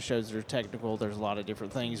 there's a lot of shows that are technical. There's a lot of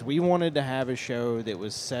different things. We wanted to have a show that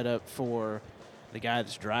was set up for the guy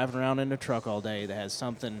that's driving around in a truck all day that has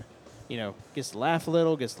something, gets to laugh a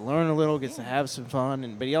little, gets to learn a little, gets to have some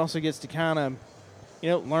fun, but he also gets to kind of,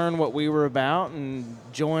 learn what we were about and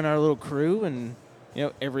join our little crew. And,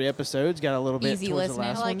 every episode's got a little bit Easy towards listening. the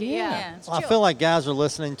last I like one. it, yeah. It's well, I chill. feel like guys are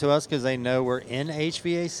listening to us because they know we're in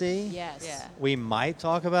HVAC. Yes. Yeah. We might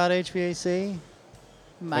talk about HVAC.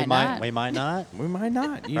 Might we not. We might not. We might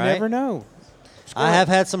not. You Right? never know. I have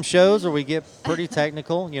had some shows where we get pretty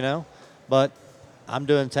technical, but I'm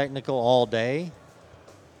doing technical all day.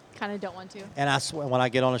 Kind of don't want to. And I swear, when I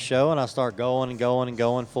get on a show and I start going and going and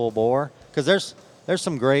going full bore, because there's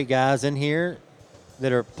some great guys in here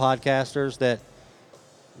that are podcasters that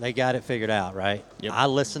they got it figured out, right? Yep. I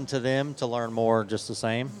listen to them to learn more just the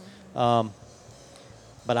same.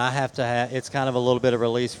 But I have to have, it's kind of a little bit of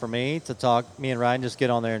release for me to talk, me and Ryan just get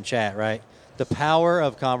on there and chat, right? The power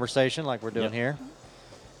of conversation like we're doing Yep. here.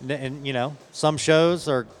 And, some shows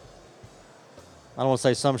are, I don't want to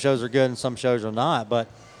say some shows are good and some shows are not, but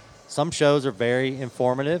some shows are very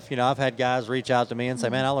informative. I've had guys reach out to me and say,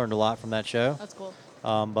 man, I learned a lot from that show. That's cool.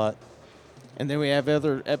 But And then we have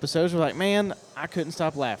other episodes where like, man, I couldn't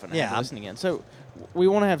stop laughing. I Yeah, had to I'm- listen again. So we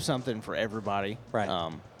want to have something for everybody. Right.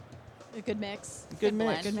 A good mix. Good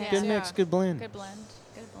blend. mix. Good Yeah. mix. Good blend. Good blend.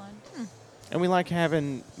 Good blend. And we like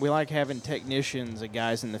having technicians and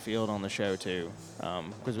guys in the field on the show too,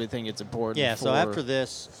 because we think it's important. yeah, so for- after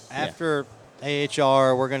this, after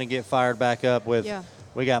AHR, we're going to get fired back up with, Yeah.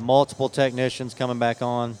 we got multiple technicians coming back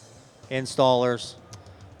on, installers,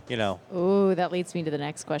 Ooh, that leads me to the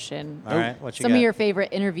next question. All right, what you Some got? of your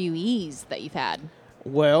favorite interviewees that you've had.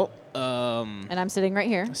 Well, And I'm sitting right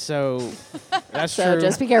here. so that's So true.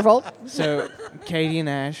 just be careful. So Katie and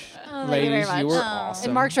Ash, Oh, thank you very ladies, you much. were Oh. awesome.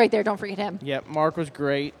 And Mark's right there. Don't forget him. Yep, Mark was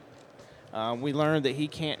great. We learned that he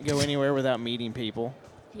can't go anywhere without meeting people.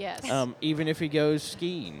 Yes. Even if he goes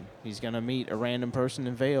skiing, he's going to meet a random person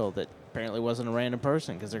in Vail that apparently wasn't a random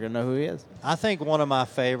person because they're going to know who he is. I think one of my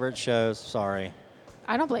favorite shows, sorry.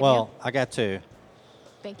 I don't blame Well, I got two. you.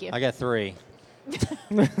 Thank you. I got three.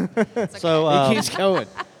 It's So He keeps going.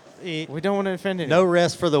 e- We don't want to offend anyone. No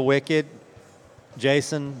Rest for the Wicked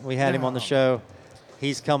Jason, we had him on the show.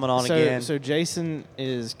 He's coming on again. So Jason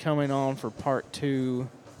is coming on for part 2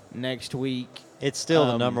 next week. It's still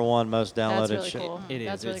the number 1 most downloaded That's really show. cool. It is.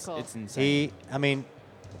 That's really it's, cool. It's insane.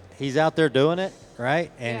 He's out there doing it,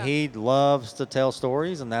 right? And Yeah. he loves to tell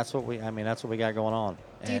stories, and that's what we got going on.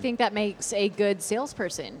 Do you And think that makes a good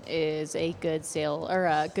salesperson is a good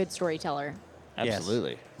a good storyteller? yes,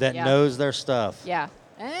 Absolutely. that Yeah. knows their stuff. Yeah.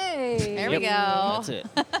 Hey. There we go. That's it.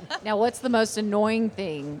 Now, what's the most annoying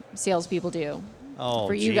thing salespeople do Oh,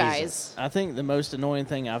 for you Jesus. guys? I think the most annoying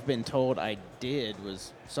thing I've been told I did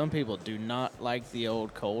was some people do not like the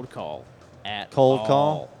old cold call at Cold all.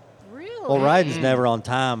 call? Really? Well, Ryden's never on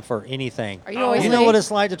time for anything. Are you always You know late? what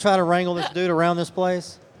it's like to try to wrangle this dude around this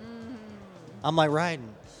place? I'm like, Ryden,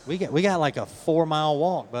 we got like a 4-mile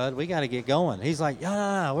walk, bud. We got to get going. He's like,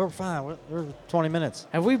 no, we're fine. We're 20 minutes.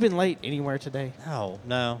 Have we been late anywhere today?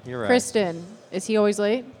 No, you're right. Kristen, is he always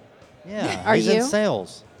late? Yeah, Are he's in you?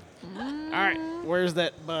 sales. All right, where's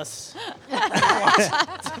that bus?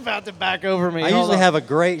 It's about to back over me. I Hold usually on. have a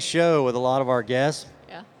great show with a lot of our guests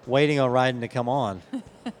Yeah. waiting on Ryden to come on.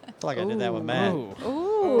 I feel like I did that with Matt. Ooh.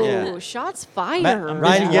 Ooh, Yeah. shots fired.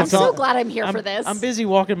 Ryden I'm gets so on- glad I'm here I'm, for this. I'm busy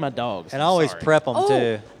walking my dogs. And I always Sorry. prep them Oh,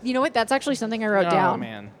 too. you know what? That's actually something I wrote Oh, down.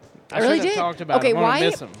 man. I really should have did. talked about Okay, them. I why-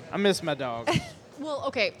 miss them. I miss my dog. Well,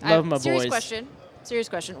 okay. Love my serious boys. question. Serious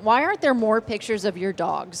question. Why aren't there more pictures of your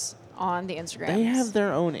dogs on the Instagram? They have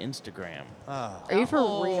their own Instagram. Oh. Are you for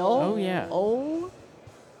real? Oh, yeah. Oh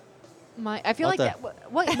my! I feel What like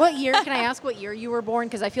that, what year? Can I ask what year you were born?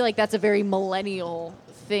 Because I feel like that's a very millennial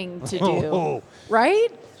thing to do, Oh. right?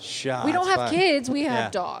 Shots We don't have fired. kids. We have Yeah.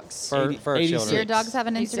 dogs. For 86. children. Your dogs have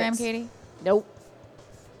an 86. Instagram, Katie? Nope.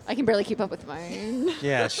 I can barely keep up with mine.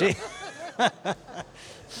 Yeah, she.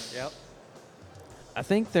 Yep. I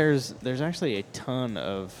think there's actually a ton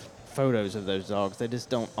of photos of those dogs. They just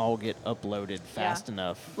don't all get uploaded fast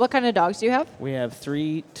enough. What kind of dogs do you have? We have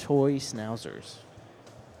 3 toy schnauzers.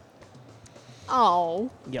 Oh,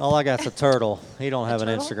 Yep. All I got's a turtle. He don't have an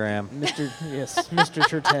turtle? Instagram. Mr.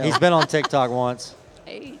 Turtle. He's been on TikTok once.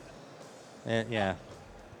 hey, And yeah,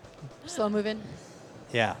 slow moving.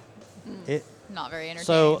 yeah. It, Not very entertaining.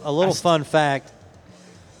 so a little fun fact.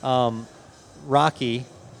 Rocky,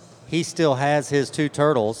 he still has his 2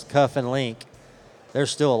 turtles, Cuff and Link. They're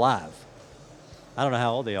still alive. I don't know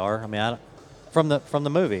how old they are. I mean, from the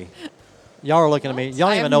movie. Y'all are looking at me. Y'all don't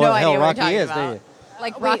I even have know no what the hell idea what Rocky you're is, do talking you? about.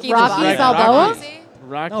 Like Wait, Rocky Rocky the Balboa? boxing?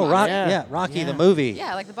 Rocky. No, Rocky. Yeah. Yeah, Rocky the movie.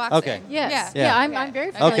 Yeah, like the boxing. Okay. Yes. Yeah. Yeah, Yeah. I'm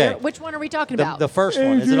very familiar. Okay. Which one are we talking The, about? the first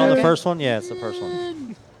one. Is it on the Okay. first one? Yeah, it's the first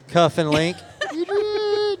one. Cuff and Link.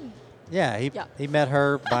 Yeah, Yeah. he met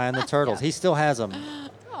her buying the turtles. Yeah. He still has them.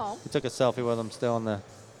 Oh. He took a selfie with them still in the.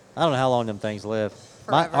 I don't know how long them things live.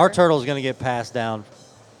 Forever. Our turtle's going to get passed down.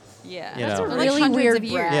 Yeah. You That's know. a Like really hundreds weird of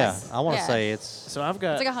years. breath. Yeah, I want to Yeah. say it's. So I've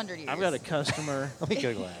got It's like 100 I've years. got a customer. Let me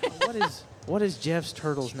Google that. What is Jeff's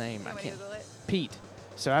turtle's name? I can't. Pete.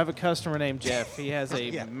 So I have a customer named Jeff. He has a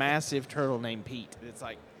Yeah. massive turtle named Pete. It's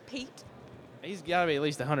like Pete. he's got to be at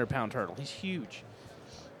least a 100-pound turtle. He's huge.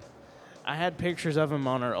 I had pictures of him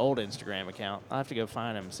on our old Instagram account. I'll have to go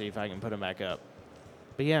find him and see if I can put him back up.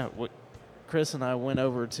 But yeah, Chris and I went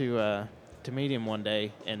over to meet him one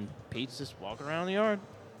day, and Pete's just walking around the yard.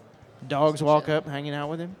 Dogs walk up, hanging out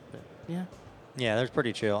with him. But yeah. Yeah, they're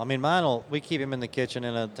pretty chill. I mean, we keep him in the kitchen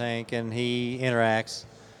in a tank, and he interacts.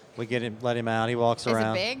 We let him out. He walks Is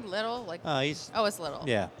around. it big, little? Like He's Oh, it's little.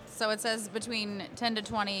 yeah, So it says between 10 to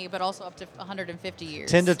 20, but also up to 150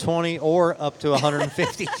 years. 10 to 20 or up to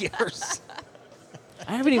 150 years.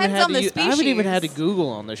 I haven't even Depends had on to. the I haven't even had to species. Google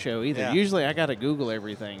on the show either. Yeah. Usually, I got to Google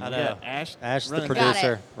everything. I We know. got Ash the running- Got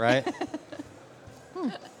producer, it. right?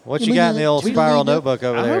 What you got in the old spiral notebook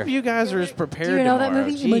over I there? hope you guys are as prepared. Do you know that tomorrow.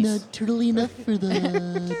 movie? Jeez. turtle enough for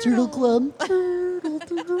the turtle club?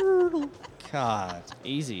 Turtle. God,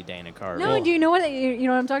 Easy, Dana Carvey. No, do you know what you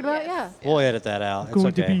know what I'm talking about? Yeah. we'll edit that out. It's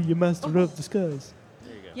okay. a master of disguise.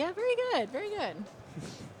 Yeah, very good. Very good.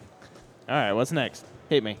 All right, what's next?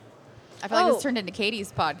 Hit me. I feel like Oh. this turned into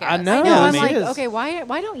Katie's podcast. I know. I know. Yeah, I'm it like, is. okay, why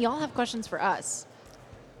don't y'all have questions for us?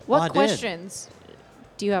 Well, What I did. questions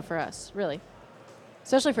do you have for us, really?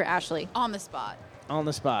 Especially for Ashley. On the spot. On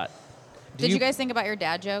the spot. Do Did you guys think about your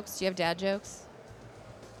dad jokes? Do you have dad jokes?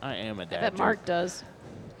 I am a I dad. bet Mark joke. does.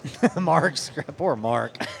 Poor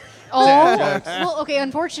Mark. Oh, well, okay.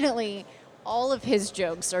 Unfortunately, all of his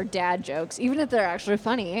jokes are dad jokes, even if they're actually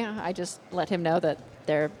funny. I just let him know that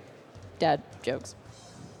they're dad jokes.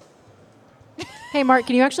 Hey, Mark,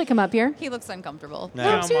 can you actually come up here? He looks uncomfortable. No.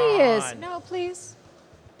 I'm Come serious. on. No, please.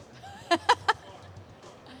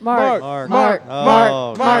 Mark. Mark. Mark.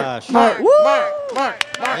 Oh, Mark. gosh. Mark. Woo!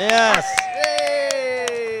 Yes.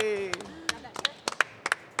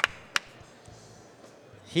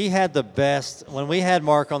 He had the best. When we had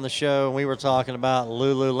Mark on the show and we were talking about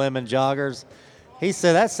Lululemon joggers, he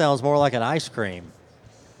said that sounds more like an ice cream.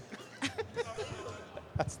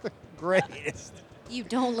 That's the greatest. You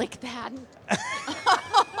don't lick that.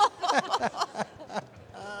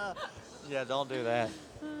 Yeah, don't do that.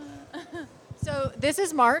 So this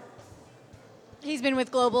is Mark. He's been with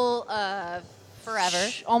Global Forever.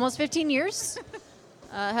 almost 15 years.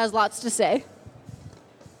 Has lots to say.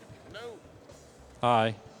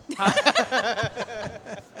 Hi.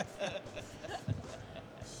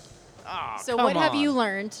 So come what have on. you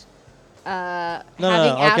learned No,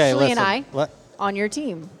 having okay, Ashley listen. and I What? on your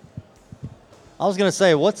team? I was gonna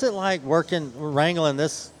say, what's it like wrangling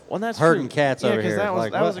this Well, that's herding true. cats yeah, over 'cause here? That was,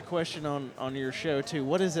 Like, that what- was a question on your show too.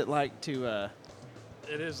 What is it like to?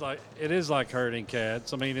 It is like herding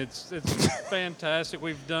cats. I mean, it's fantastic.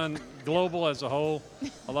 We've done global as a whole.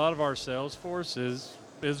 A lot of our sales force is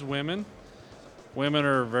women. Women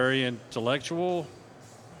are very intellectual,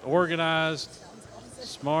 organized,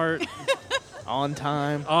 smart, On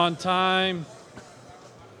time. on time.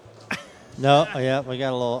 No, yeah, we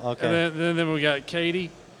got a little. Okay. And then we got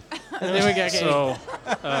Katie. And then we got Katie. So,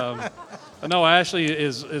 no, Ashley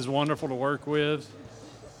is wonderful to work with.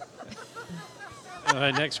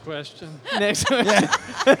 Next question. Next.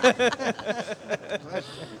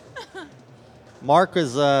 Mark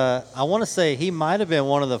was. I want to say he might have been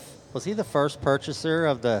one of the. Was he the first purchaser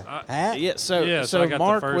of the hat? Yeah, so Yeah, so I got the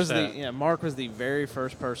Mark first was hat. Mark was the very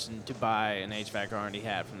first person to buy an HVAC R&D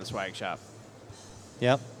hat from the swag shop.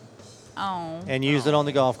 Yep. Oh. And used it on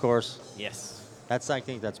the golf course. Yes. That's I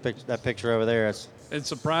think that picture over there. And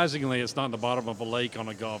surprisingly, it's not in the bottom of a lake on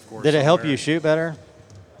a golf course. Did it help somewhere. you shoot better?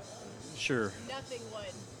 Sure. Nothing would.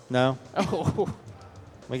 No. Oh.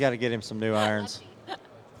 We got to get him some new irons.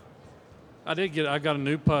 I got a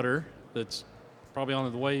new putter that's probably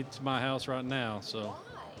on the way to my house right now. So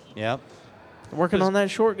Yep. Working on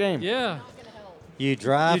that short game. yeah, You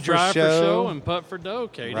drive, you drive for show, and putt for dough,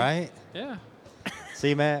 Katie. right? Yeah.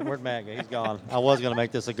 See, Matt, where'd Matt go? He's gone. I was going to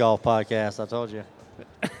make this a golf podcast. I told you.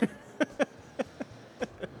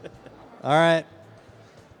 All right.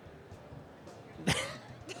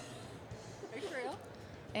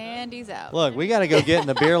 And he's out. Look, we got to go get in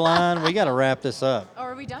the beer line. We got to wrap this up. Oh,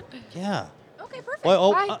 are we done? Yeah. Okay, perfect. Well,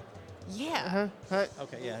 oh, Bye. Yeah.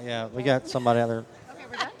 okay, yeah. We got somebody out there. Okay,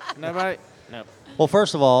 we're done. Nobody. Nope. Well,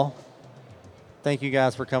 first of all, thank you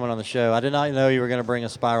guys for coming on the show. I did not know you were going to bring a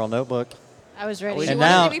spiral notebook. I was ready. She And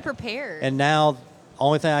wanted now- to be prepared. And now,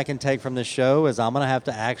 only thing I can take from this show is I'm going to have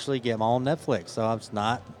to actually get my own Netflix. So I'm just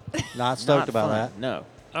not stoked Not about fun. that. No.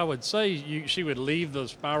 I would say she would leave the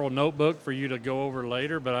spiral notebook for you to go over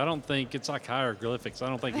later, but I don't think it's like hieroglyphics. I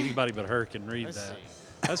don't think anybody but her can read that.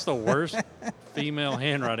 That's the worst female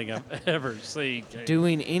handwriting I've ever seen. Katie.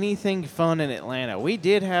 Doing anything fun in Atlanta. We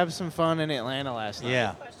did have some fun in Atlanta last night.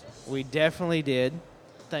 Yeah. We definitely did.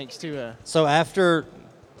 Thanks to So after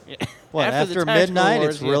the after tactical midnight,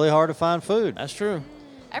 awards, it's yeah. really hard to find food. That's true.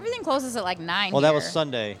 Everything closes at like 9 Well, that was here.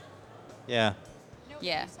 Sunday. Yeah,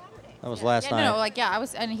 Yeah. that was last Yeah, night. no, like, yeah, I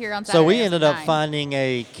was in here on Saturday. So we at ended up 9. finding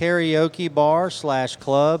a karaoke bar /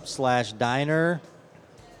 club / diner.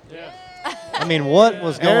 Yeah. I mean, what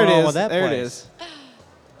was There going it on is. with that There place? it is.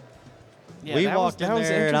 Yeah, We that was- walked that in was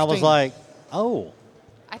there and I was interesting. like, "Oh,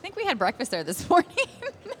 I think we had breakfast there this morning.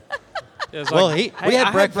 Yeah, it's well, like, we Hey, I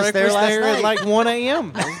had breakfast there last night." at like 1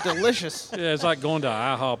 a.m. It was delicious. yeah, it's like going to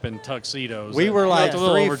IHOP in tuxedos. We were like It's a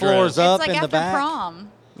little 3 overdressed. floors up it's like in the after back.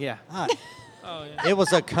 prom. Yeah. Ah, Oh, yeah. it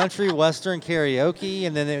was a country western karaoke,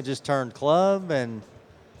 and then it just turned club. And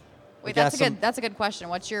we Wait, got that's a some- good. That's a good question.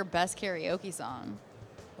 What's your best karaoke song?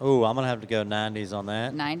 oh, I'm gonna have to go 90s on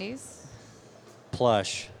that. 90s?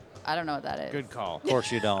 Plush. I don't know what that is. Good call. Of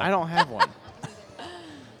course you don't. I don't have one.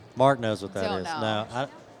 Mark knows what that Don't is. know. No,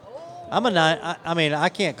 I'm a nine. I mean, I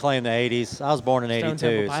can't claim the 80s. I was born in Stone 82,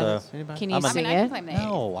 Temple so Pilots. Anybody? Can you I'm a- I sing mean, I can it? claim the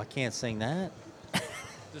no, I can't sing that.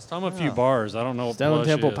 Just hum a few bars. I don't know what Stone Plush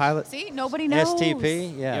Temple is. Pilots. See, nobody knows.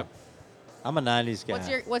 STP, yeah. Yep. I'm a 90s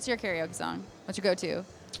guy. What's your karaoke song? What's your go-to?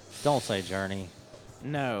 Don't say Journey.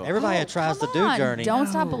 No. Everybody Oh, tries to come do on. Journey. Don't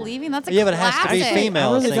stop believing. That's a Yeah, but it has to be classic. female.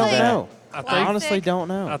 I really sing don't that. know. I I think- honestly don't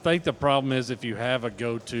I know. think the problem is if you have a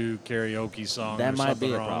go-to karaoke song, That there's might something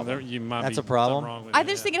be a wrong. problem. There, you might That's be a problem? something wrong with I it,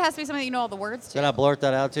 just yeah. think it has to be something that you know all the words to. Did I blurt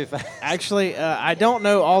that out too fast? Actually, I don't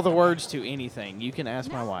know all the words to anything. You can ask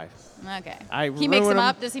my wife. Okay. I He makes ruin them 'em.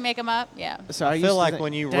 up. Does he make them up? Yeah. So I, feel used to like think-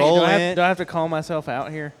 when you Dang, roll do I have, in- do I have to call myself out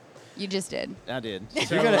here? You just did. I did. If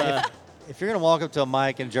So, you're gonna if you're gonna walk up to a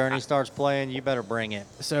mic and Journey starts playing, you better bring it.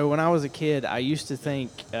 so when I was a kid, I used to think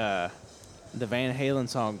the Van Halen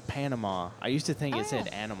song Panama. I used to think it said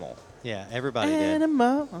animal. Yeah, everybody did.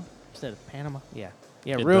 Panama instead of Panama. Yeah.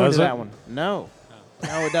 Yeah, It ruined doesn't? that one. No,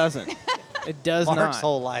 no, it doesn't. It does Mark's not.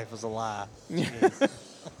 whole life was a lie.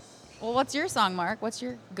 Well, what's your song, Mark? What's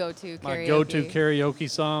your go-to karaoke? My go-to karaoke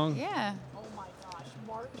song. Yeah.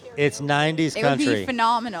 It's 90s It would be country.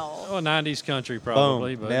 phenomenal. Oh, 90s country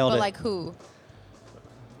probably, Boom. but Nailed But it. like who?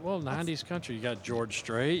 well, 90s country. You got George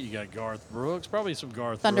Strait, you got Garth Brooks, probably some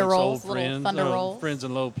Garth Thunder Brooks, Rolls, old little friends, Thunder Rolls. friends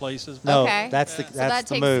in low places. No, Okay. that's the So that's that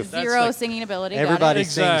the takes move. zero That's like- singing ability. Got Everybody it.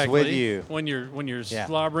 sings with you. When you're Yeah.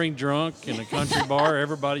 slobbering drunk in a country bar,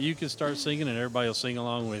 everybody you can start singing and everybody will sing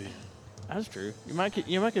along with you. That's true. You might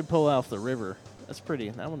could pull off the river. That's pretty.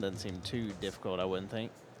 That one doesn't seem too difficult. I wouldn't think.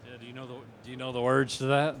 Yeah, do you know the words to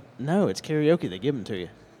that? No, it's karaoke. They give them to you.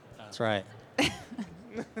 That's right.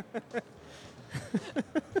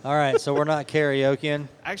 All right, so we're not karaokeing.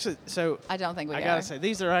 Actually, so I don't think we I are. gotta say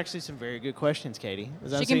these are actually some very good questions, Katie.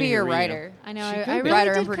 As I'm She can sitting be here your reading them. writer. I know. She I could really be.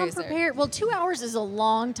 Writer did and come producer. prepared. Well, 2 hours is a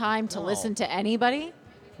long time to No. listen to anybody.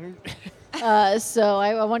 So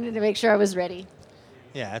I wanted to make sure I was ready.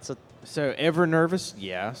 Yeah, it's a So ever nervous?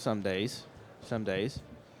 Yeah, some days. Some days.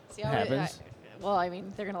 See, Happens. well, I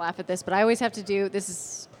mean, they're gonna laugh at this, but I always have to do. This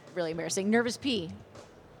is really embarrassing. Nervous pee.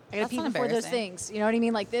 I gotta That's pee not before those embarrassing. things. You know what I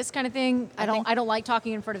mean? Like this kind of thing. I think- don't like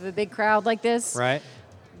talking in front of a big crowd like this. right.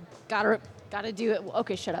 Gotta do it.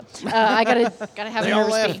 Okay, shut up. I gotta have They a all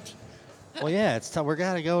nervous pee. left. Well, yeah, it's time.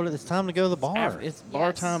 It's time to go to the bar. It's bar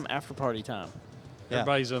Yes. time, after party time. Yeah.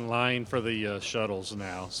 Everybody's in line for the shuttles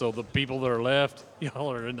now. So the people that are left,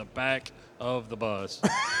 y'all are in the back of the bus.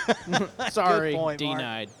 Sorry, point, Mark.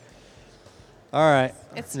 denied. All right.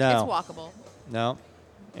 It's no, walkable. no.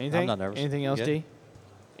 Anything? not nervous. Anything else, Good.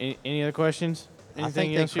 D? Any other questions? I Anything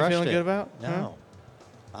think they else you're crushed feeling it. good about? No, Huh?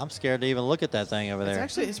 I'm scared to even look at that thing over there.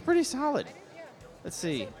 It's pretty solid. Let's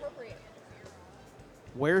see.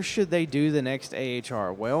 Where should they do the next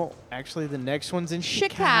AHR? Well, actually, the next one's in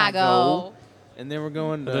Chicago. and then we're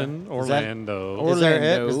going to. Then Orlando. Or- Is there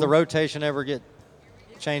Orlando. Does the rotation ever get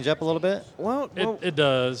change up a little bit? well, It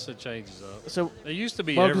does. It changes up. so It used to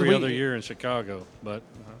be Well, 'cause every we- other year in Chicago, but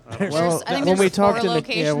I don't know. well, I think when there's we 4 talked to when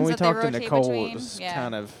locations we that they talked to rotate Nicole, between. it was Yeah.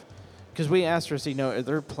 kind of because we asked her, so, are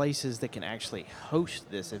there places that can actually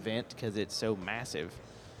host this event because it's so massive,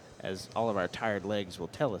 as all of our tired legs will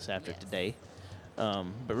tell us after today.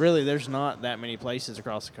 But really, there's not that many places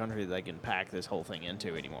across the country that they can pack this whole thing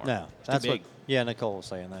into anymore. No, It's too that's what. big. Yeah, Nicole was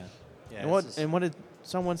saying that. Yeah, And what did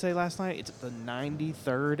someone say last night? It's the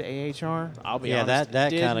 93rd AHR. I'll be Yeah, honest. that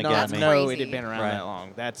did kinda not got me. know it Crazy. had been around Right. that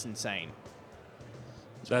long. That's insane.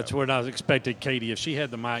 That's what I was expected, Katie. If she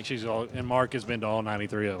had the mic, she's all, and Mark has been to all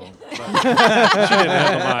 93 of them. But she didn't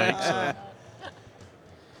have the mic, so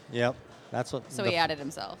Yep, that's what. So the- he added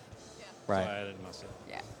himself. I Right. added myself.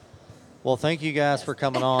 Yeah. Well, thank you guys for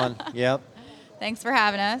coming on. Yep. Thanks for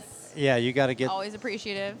having us. Yeah, you got to get. Always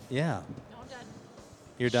appreciative. Yeah.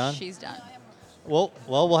 You're done. She's done. Well,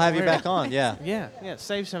 we'll have you back on. Yeah. Yeah.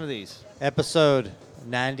 Save some of these. Episode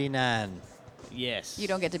 99. Yes. You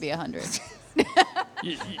don't get to be 100.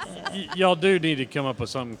 Y'all do need to come up with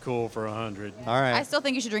something cool for 100. All I right. still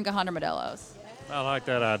think you should drink 100 Modelo's. I like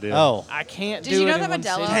that idea. Oh, I can't Did do you it know in that one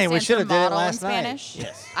Modelo sitting. Dang, we stands should've for did it model last in night. Spanish?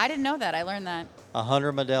 Yes. I didn't know that. I learned that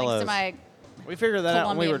 100 thanks Modelos. to my We figured that out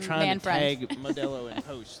when we were Colombian trying man to friend. tag Modelo in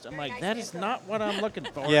post. I'm like, that is not what I'm looking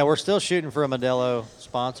for. Yeah, we're still shooting for a Modelo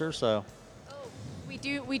sponsor, so We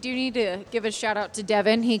do need to give a shout out to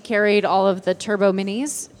Devin. He carried all of the Turbo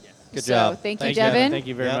Minis. Good so job. Thank you, Thank Devin. Thank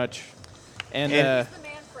you very Yep. much. And, And- The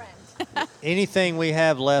man friend. anything we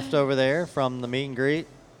have left over there from the meet and greet,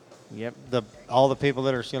 yep, all the people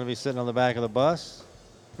that are going to be sitting on the back of the bus.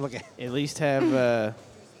 Look at. at least have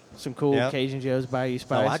some cool Yep. Cajun Joe's Bayou No,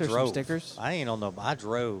 Spice I or some drove. stickers. I ain't on no. I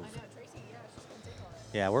drove.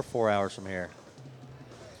 Yeah, we're 4 hours from here.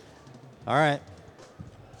 All right,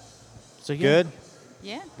 So yeah, good.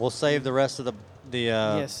 yeah. We'll save the rest of the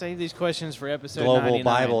Yeah, save these questions for episode global 99.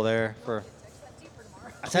 Bible there for.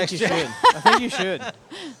 I think you should. I think you should.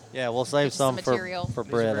 Yeah, we'll save Get some some for material. for These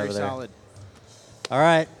are bread very over there. solid. All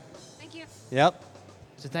right. Thank you. Yep.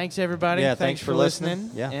 So thanks everybody. Yeah, thanks thanks for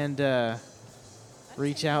listening. Yeah. And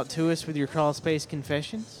reach out to us with your crawl space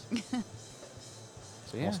confessions.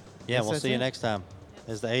 So yeah. Yeah, Guess we'll that's see you it. next time.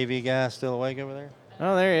 Is the AV guy still awake over there?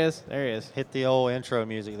 Oh, there he is. There he is. Hit the old intro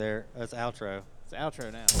music there. That's outro. It's the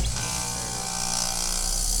outro now.